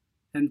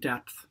 and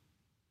depth.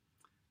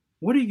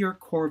 What are your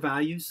core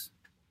values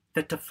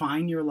that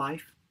define your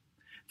life,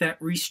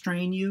 that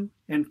restrain you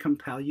and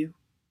compel you?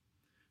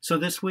 So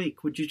this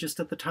week, would you just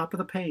at the top of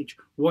the page,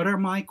 what are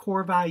my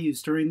core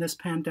values during this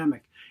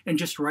pandemic? And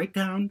just write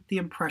down the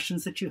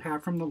impressions that you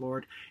have from the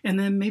Lord. And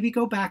then maybe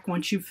go back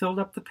once you've filled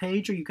up the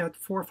page or you got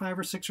 4 or 5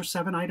 or 6 or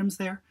 7 items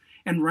there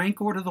and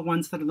rank order the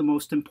ones that are the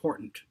most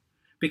important.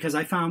 Because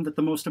I found that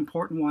the most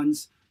important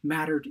ones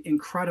mattered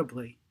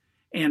incredibly.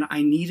 And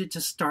I needed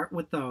to start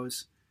with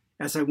those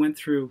as I went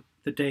through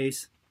the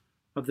days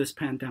of this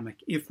pandemic.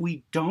 If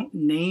we don't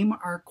name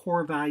our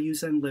core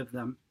values and live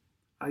them,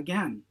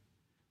 again,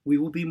 we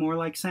will be more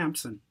like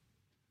Samson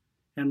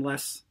and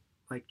less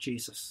like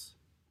Jesus.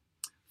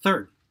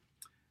 Third,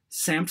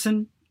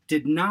 Samson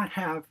did not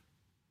have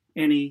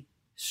any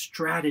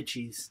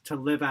strategies to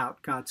live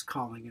out God's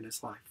calling in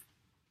his life.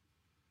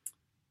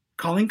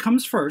 Calling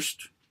comes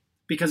first,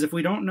 because if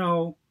we don't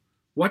know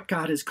what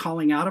God is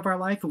calling out of our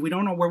life, if we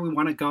don't know where we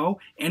want to go,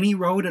 any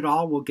road at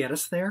all will get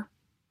us there.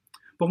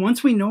 But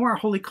once we know our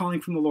holy calling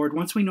from the Lord,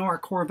 once we know our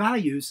core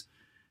values,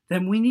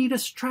 then we need a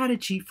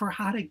strategy for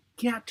how to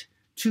get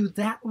to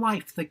that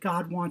life that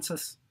God wants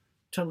us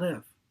to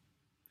live.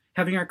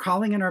 Having our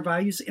calling and our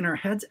values in our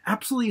heads,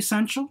 absolutely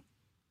essential,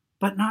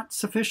 but not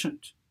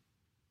sufficient.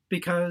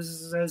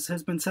 Because, as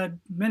has been said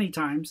many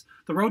times,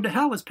 the road to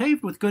hell is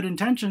paved with good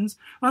intentions.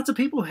 Lots of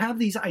people have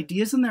these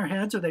ideas in their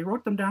heads, or they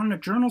wrote them down in a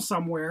journal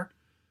somewhere,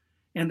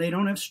 and they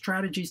don't have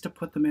strategies to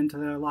put them into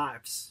their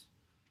lives.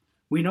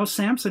 We know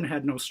Samson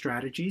had no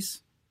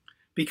strategies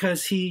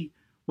because he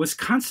was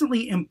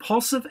constantly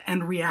impulsive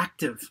and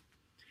reactive.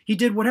 He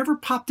did whatever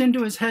popped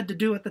into his head to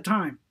do at the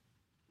time.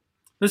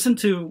 Listen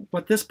to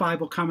what this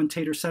Bible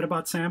commentator said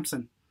about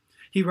Samson.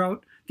 He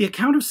wrote, "The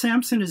account of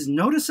Samson is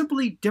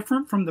noticeably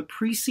different from the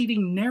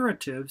preceding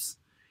narratives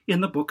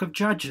in the book of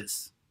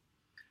Judges.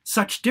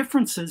 Such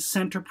differences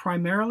center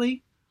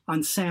primarily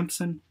on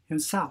Samson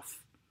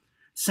himself.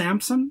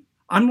 Samson,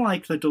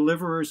 unlike the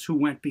deliverers who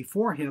went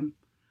before him,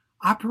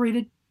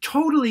 operated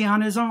totally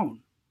on his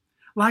own,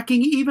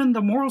 lacking even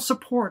the moral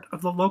support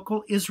of the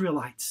local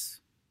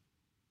Israelites.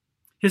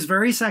 His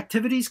various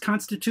activities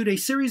constitute a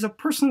series of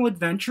personal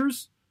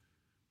adventures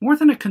more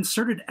than a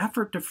concerted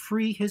effort to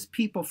free his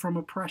people from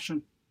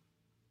oppression.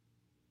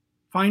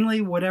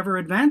 Finally, whatever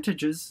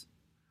advantages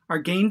are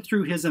gained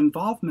through his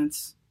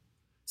involvements,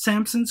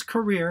 Samson's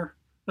career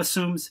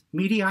assumes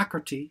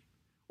mediocrity,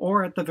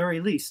 or at the very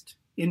least,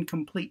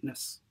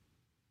 incompleteness.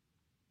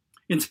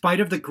 In spite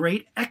of the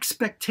great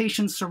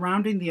expectations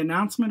surrounding the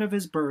announcement of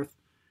his birth,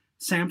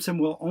 Samson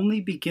will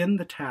only begin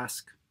the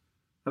task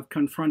of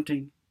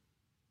confronting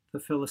the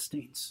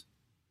Philistines.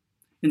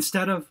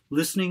 Instead of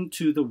listening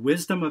to the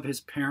wisdom of his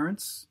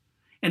parents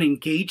and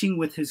engaging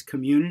with his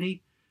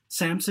community,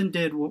 Samson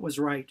did what was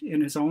right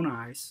in his own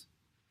eyes.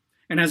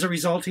 And as a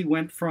result, he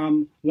went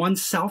from one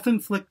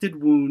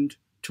self-inflicted wound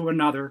to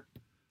another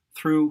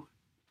through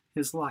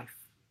his life.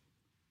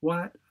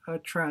 What a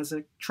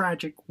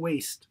tragic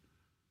waste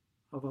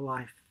of a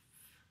life.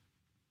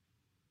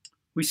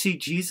 We see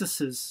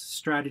Jesus'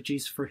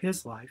 strategies for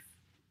his life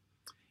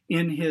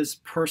in his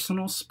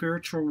personal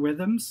spiritual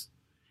rhythms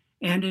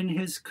and in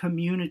his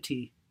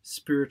community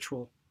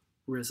spiritual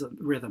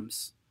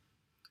rhythms.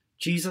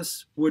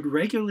 Jesus would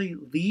regularly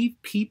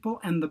leave people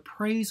and the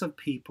praise of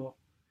people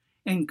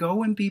and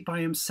go and be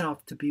by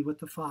himself to be with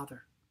the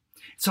Father.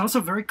 It's also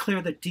very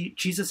clear that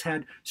Jesus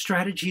had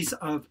strategies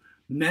of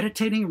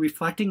meditating and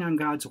reflecting on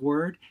God's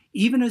word,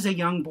 even as a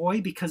young boy,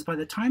 because by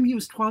the time he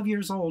was 12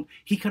 years old,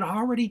 he could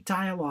already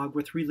dialogue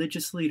with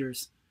religious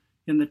leaders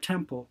in the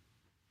temple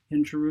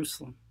in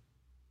Jerusalem.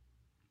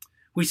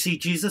 We see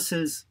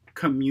Jesus'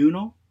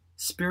 communal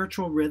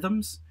spiritual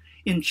rhythms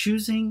in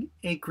choosing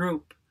a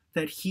group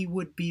that he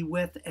would be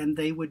with and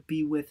they would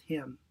be with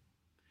him.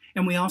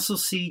 And we also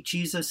see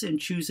Jesus in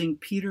choosing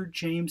Peter,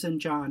 James,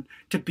 and John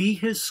to be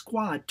his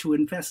squad, to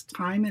invest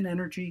time and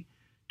energy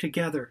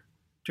together,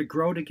 to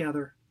grow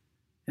together,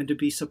 and to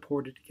be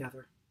supported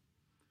together.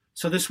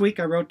 So this week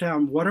I wrote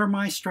down, what are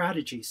my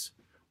strategies?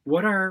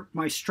 What are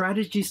my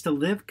strategies to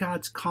live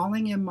God's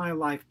calling in my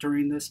life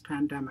during this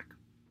pandemic?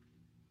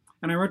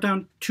 And I wrote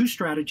down 2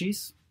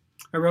 strategies.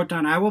 I wrote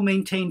down, I will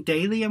maintain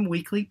daily and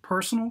weekly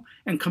personal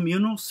and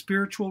communal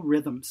spiritual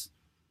rhythms.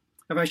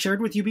 As I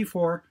shared with you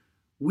before,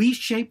 we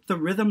shape the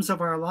rhythms of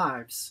our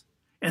lives,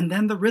 and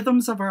then the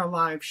rhythms of our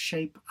lives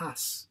shape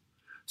us.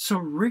 So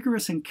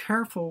rigorous and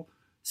careful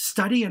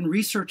study and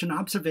research and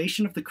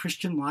observation of the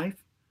Christian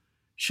life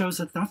shows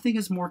that nothing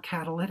is more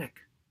catalytic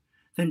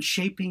than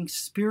shaping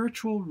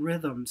spiritual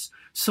rhythms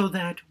so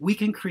that we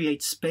can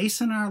create space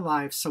in our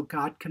lives so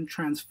God can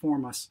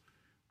transform us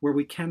where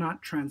we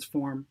cannot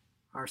transform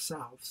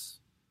ourselves.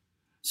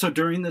 So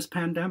during this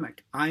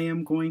pandemic, I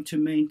am going to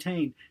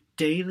maintain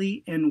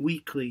daily and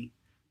weekly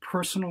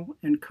personal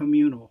and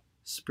communal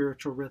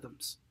spiritual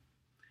rhythms.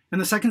 And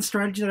the second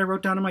strategy that I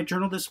wrote down in my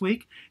journal this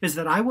week is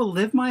that I will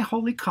live my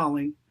holy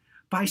calling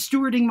by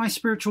stewarding my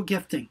spiritual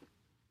gifting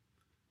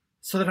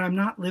so that I'm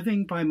not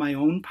living by my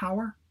own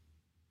power,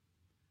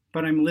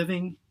 but I'm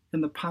living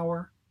in the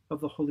power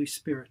of the Holy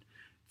Spirit.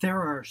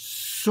 There are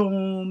so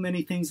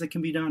many things that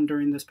can be done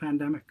during this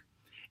pandemic.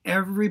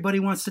 Everybody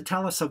wants to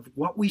tell us of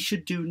what we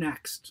should do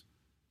next.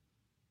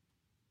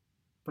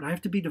 But I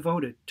have to be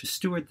devoted to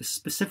steward the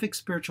specific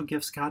spiritual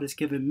gifts God has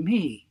given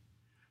me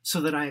so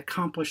that I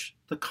accomplish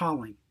the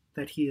calling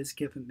that he has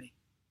given me.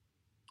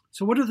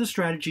 So what are the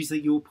strategies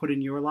that you will put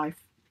in your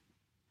life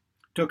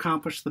to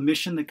accomplish the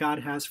mission that God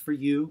has for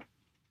you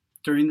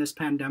during this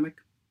pandemic?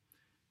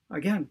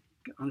 Again,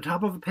 on the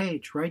top of a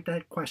page, write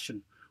that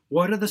question.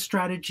 What are the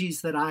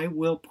strategies that I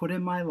will put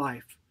in my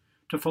life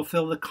to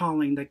fulfill the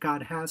calling that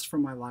God has for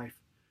my life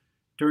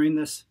during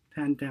this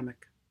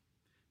pandemic?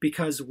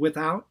 Because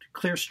without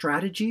clear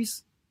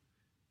strategies,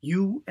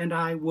 you and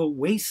I will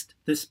waste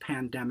this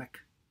pandemic.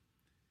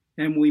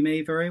 And we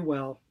may very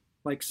well,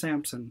 like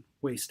Samson,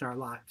 waste our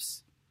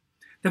lives.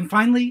 Then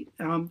finally,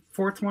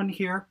 fourth one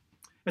here,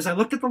 as I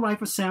looked at the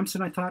life of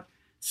Samson, I thought,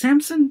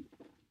 Samson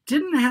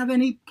didn't have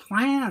any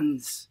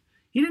plans.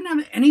 He didn't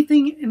have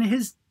anything in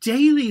his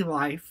daily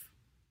life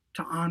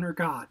to honor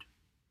God.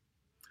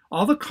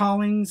 All the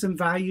callings and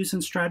values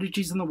and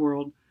strategies in the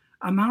world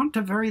amount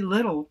to very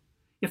little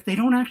if they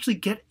don't actually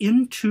get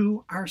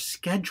into our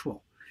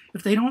schedule,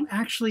 if they don't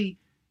actually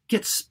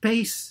get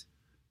space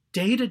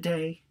day to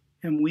day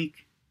and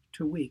week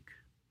to week.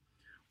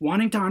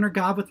 Wanting to honor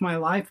God with my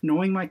life,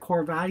 knowing my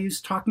core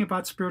values, talking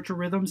about spiritual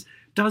rhythms,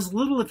 does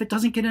little if it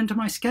doesn't get into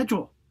my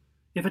schedule,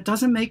 if it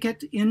doesn't make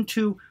it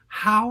into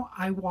how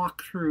I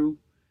walk through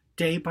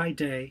day by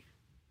day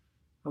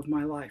of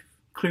my life.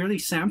 Clearly,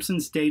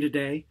 Samson's day to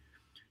day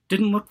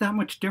didn't look that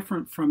much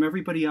different from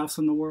everybody else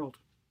in the world.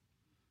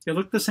 It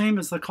looked the same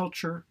as the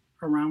culture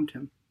around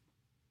him.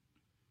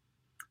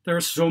 There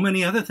are so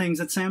many other things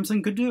that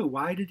Samson could do.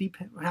 Why did he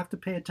have to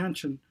pay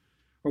attention?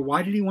 Or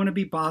why did he want to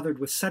be bothered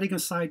with setting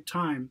aside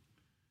time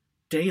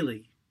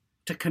daily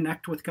to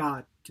connect with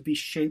God, to be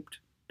shaped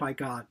by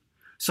God,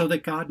 so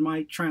that God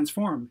might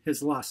transform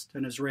his lust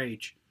and his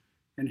rage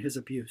and his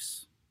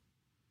abuse?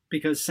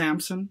 Because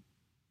Samson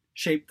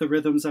shaped the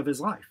rhythms of his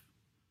life,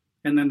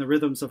 and then the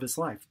rhythms of his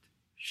life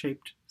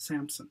shaped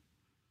Samson.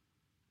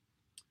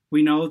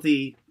 We know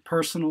the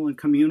personal and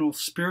communal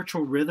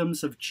spiritual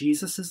rhythms of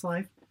Jesus'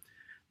 life,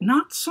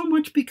 not so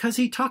much because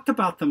he talked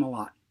about them a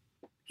lot.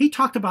 He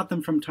talked about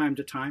them from time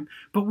to time,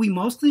 but we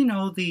mostly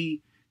know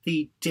the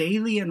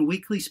daily and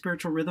weekly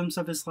spiritual rhythms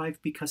of his life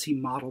because he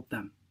modeled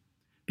them,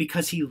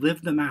 because he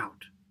lived them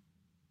out.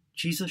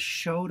 Jesus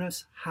showed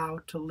us how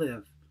to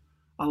live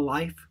a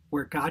life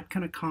where God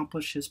can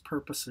accomplish his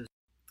purposes.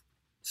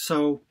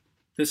 So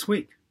this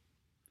week,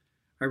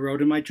 I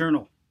wrote in my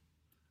journal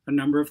a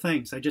number of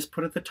things. I just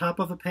put at the top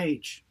of a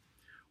page.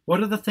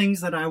 What are the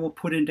things that I will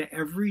put into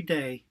every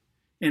day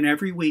and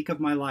every week of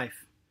my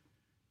life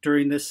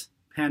during this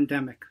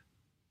pandemic?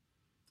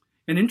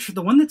 And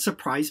the one that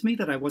surprised me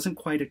that I wasn't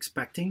quite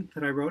expecting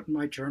that I wrote in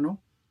my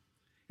journal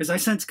is I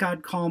sense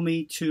God call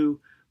me to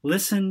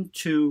listen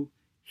to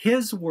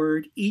his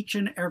word each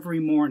and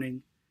every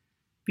morning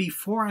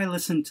before I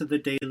listen to the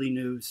daily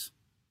news.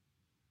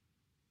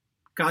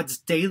 God's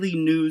daily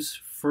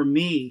news for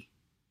me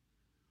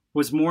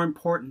was more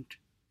important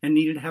and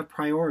needed to have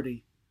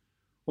priority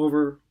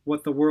over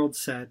what the world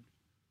said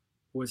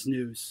was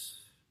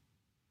news.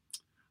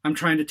 I'm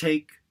trying to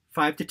take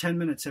 5 to 10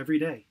 minutes every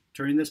day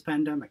during this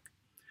pandemic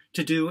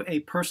to do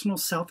a personal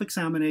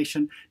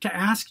self-examination, to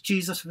ask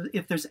Jesus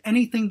if there's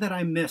anything that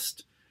I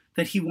missed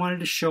that he wanted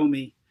to show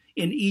me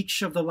in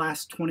each of the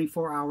last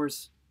 24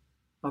 hours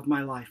of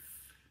my life.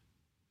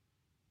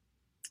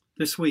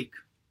 This week,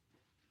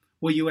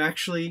 will you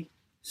actually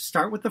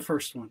start with the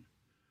first one?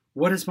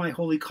 What is my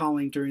holy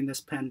calling during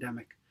this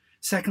pandemic?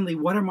 Secondly,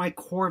 what are my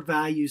core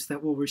values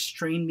that will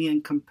restrain me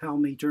and compel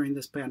me during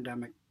this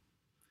pandemic?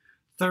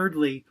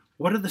 Thirdly,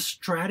 What are the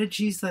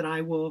strategies that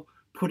I will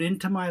put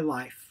into my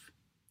life?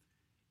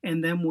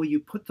 And then will you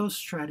put those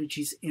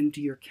strategies into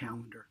your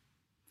calendar?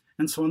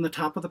 And so on the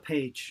top of the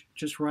page,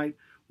 just write,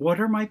 what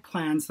are my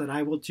plans that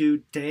I will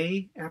do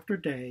day after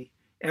day,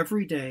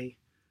 every day,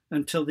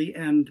 until the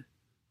end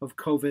of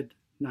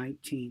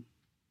COVID-19?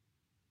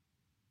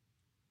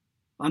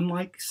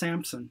 Unlike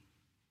Samson,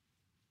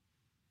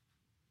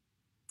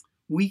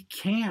 we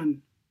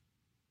can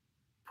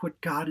put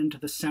God into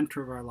the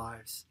center of our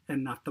lives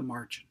and not the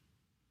margin.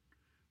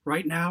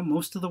 Right now,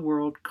 most of the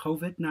world,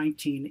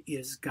 COVID-19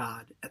 is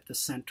God at the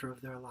center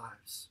of their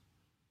lives.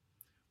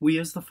 We,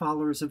 as the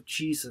followers of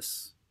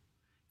Jesus,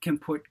 can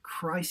put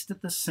Christ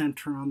at the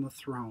center on the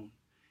throne.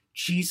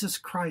 Jesus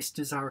Christ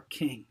is our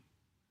King.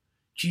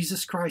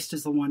 Jesus Christ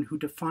is the one who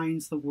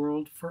defines the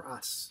world for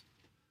us.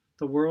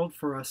 The world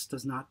for us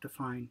does not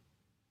define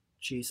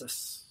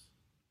Jesus.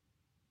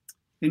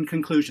 In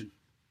conclusion,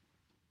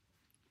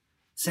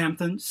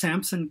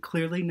 Samson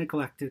clearly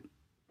neglected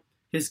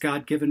his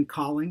God-given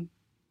calling,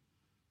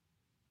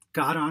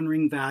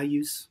 God-honoring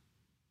values,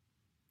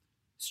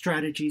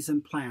 strategies,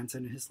 and plans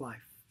in his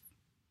life.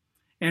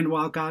 And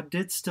while God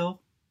did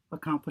still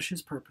accomplish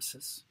his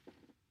purposes,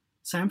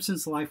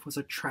 Samson's life was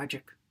a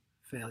tragic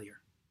failure.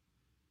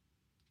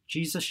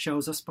 Jesus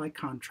shows us, by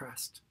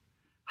contrast,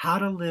 how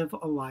to live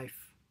a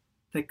life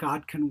that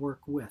God can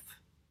work with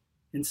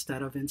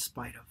instead of in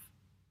spite of.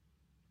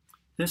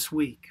 This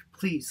week,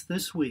 please,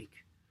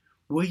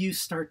 will you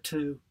start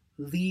to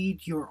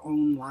lead your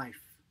own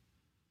life?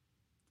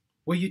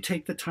 Will you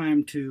take the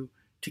time to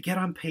get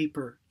on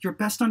paper your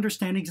best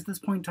understandings at this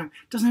point in time?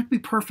 It doesn't have to be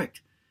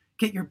perfect.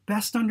 Get your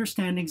best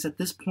understandings at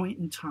this point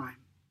in time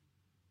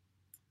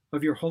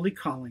of your holy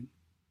calling,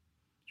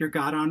 your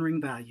God-honoring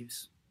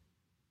values,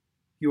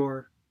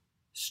 your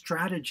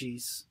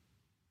strategies,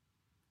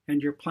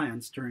 and your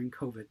plans during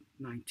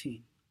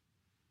COVID-19.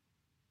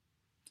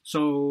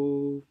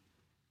 So,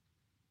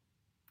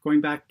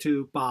 going back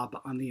to Bob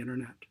on the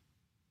internet.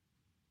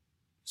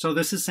 So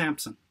this is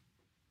Samson.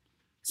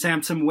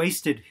 Samson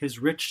wasted his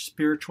rich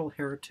spiritual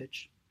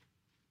heritage.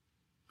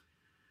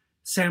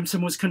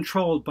 Samson was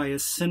controlled by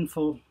his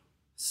sinful,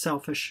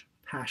 selfish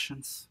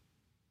passions.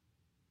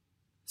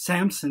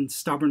 Samson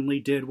stubbornly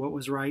did what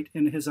was right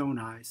in his own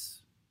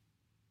eyes.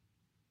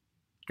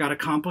 God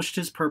accomplished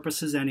his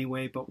purposes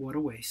anyway, but what a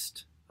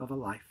waste of a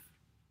life.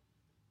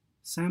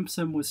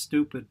 Samson was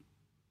stupid.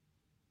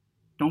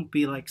 Don't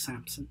be like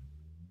Samson.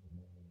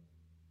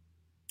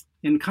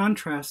 In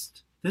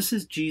contrast, this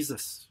is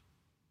Jesus.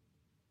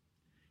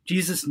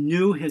 Jesus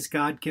knew his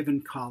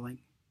God-given calling,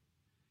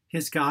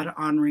 his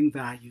God-honoring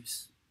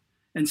values,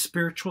 and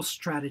spiritual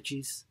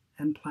strategies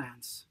and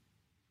plans.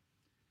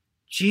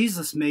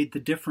 Jesus made the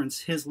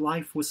difference his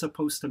life was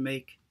supposed to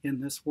make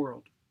in this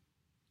world.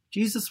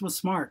 Jesus was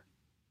smart.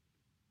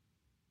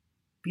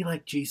 Be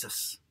like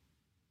Jesus.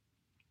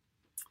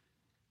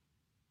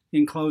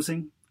 In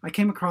closing, I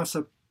came across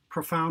a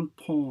profound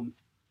poem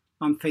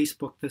on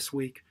Facebook this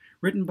week,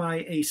 written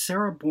by a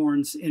Sarah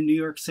Bournes in New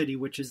York City,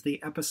 which is the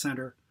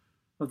epicenter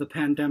of the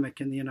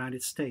pandemic in the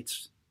United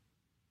States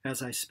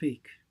as I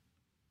speak.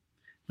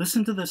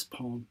 Listen to this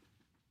poem.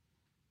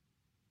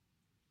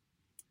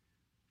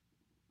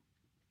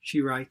 She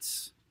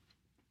writes,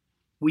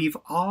 "We've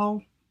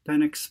all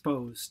been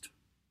exposed.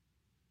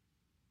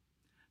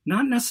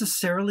 Not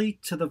necessarily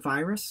to the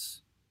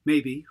virus,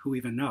 maybe, who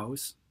even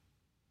knows.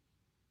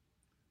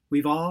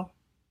 We've all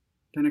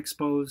been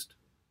exposed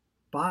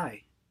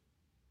by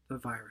the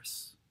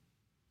virus.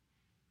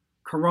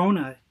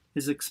 Corona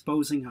is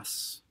exposing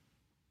us,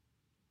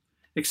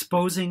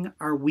 exposing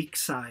our weak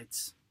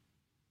sides,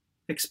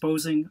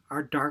 exposing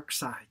our dark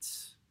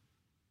sides,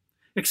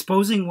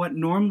 exposing what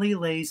normally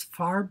lays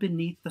far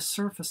beneath the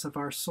surface of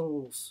our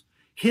souls,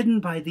 hidden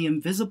by the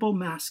invisible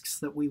masks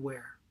that we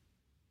wear.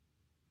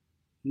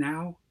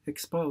 Now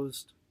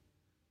exposed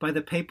by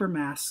the paper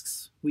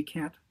masks we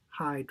can't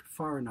hide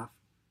far enough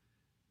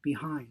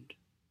behind.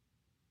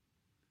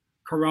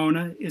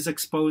 Corona is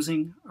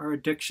exposing our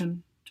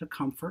addiction to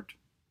comfort,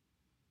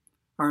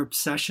 our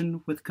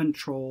obsession with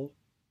control,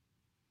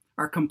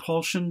 our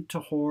compulsion to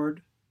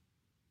hoard,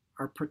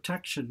 our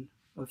protection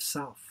of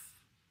self.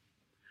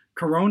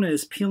 Corona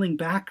is peeling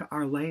back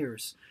our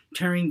layers,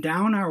 tearing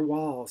down our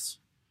walls,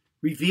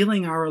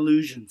 revealing our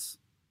illusions,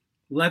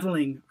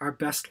 leveling our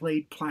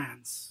best-laid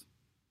plans.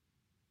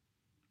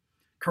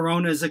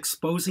 Corona is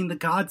exposing the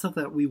gods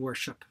that we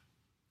worship,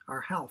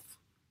 our health,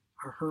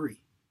 our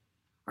hurry,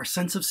 our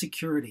sense of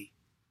security,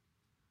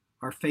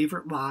 our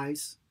favorite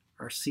lies,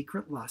 our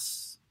secret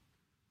lusts,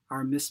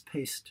 our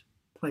misplaced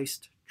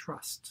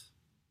trust.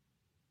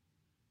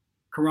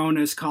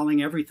 Corona is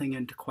calling everything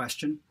into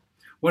question.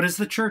 What is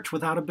the church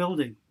without a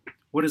building?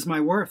 What is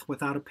my worth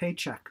without a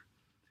paycheck?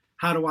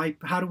 How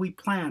do we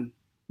plan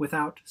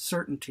without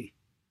certainty?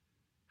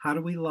 How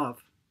do we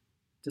love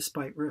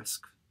despite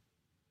risk?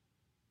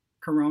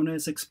 Corona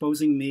is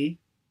exposing me,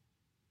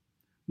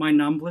 my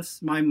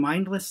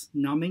mindless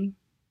numbing,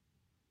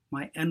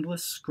 my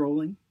endless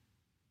scrolling,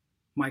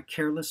 my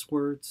careless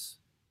words,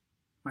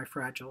 my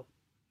fragile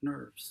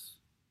nerves.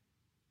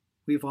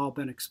 we've all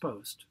been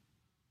exposed,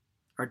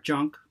 our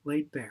junk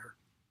laid bare,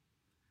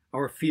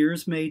 our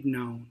fears made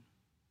known,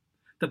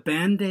 the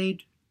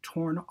Band-Aid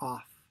torn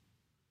off,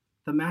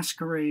 the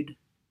masquerade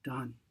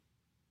done.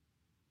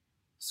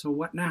 So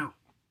what now?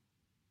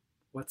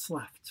 What's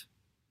left?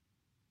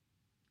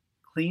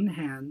 Clean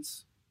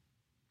hands,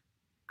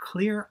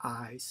 clear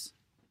eyes,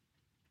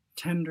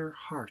 tender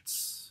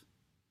hearts.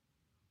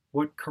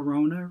 What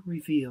Corona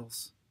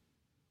reveals,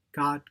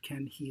 God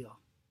can heal.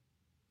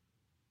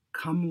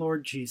 Come,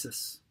 Lord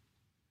Jesus,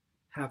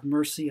 have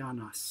mercy on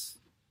us.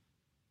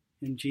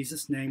 In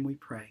Jesus' name we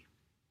pray.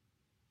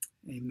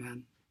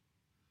 Amen.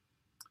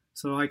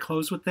 So I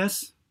close with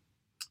this.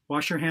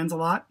 Wash your hands a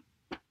lot.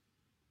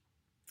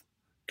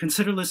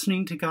 Consider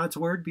listening to God's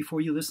word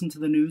before you listen to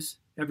the news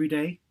every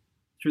day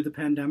through the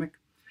pandemic.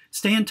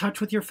 Stay in touch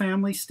with your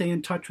family. Stay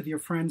in touch with your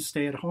friends.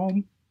 Stay at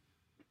home.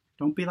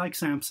 Don't be like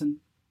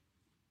Samson.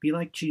 Be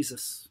like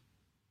Jesus.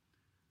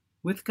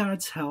 With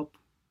God's help,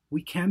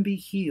 we can be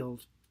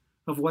healed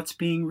of what's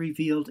being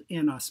revealed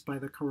in us by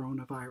the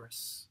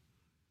coronavirus.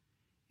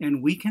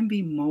 And we can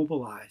be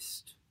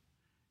mobilized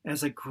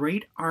as a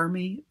great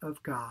army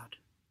of God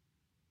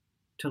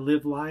to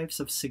live lives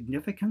of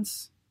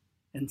significance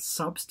and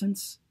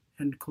substance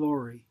and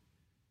glory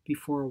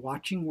before a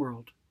watching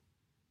world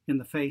in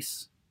the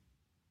face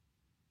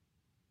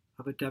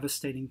of a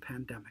devastating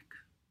pandemic.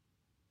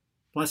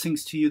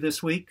 Blessings to you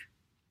this week.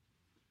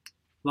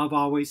 Love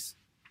always.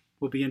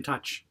 We'll be in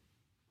touch.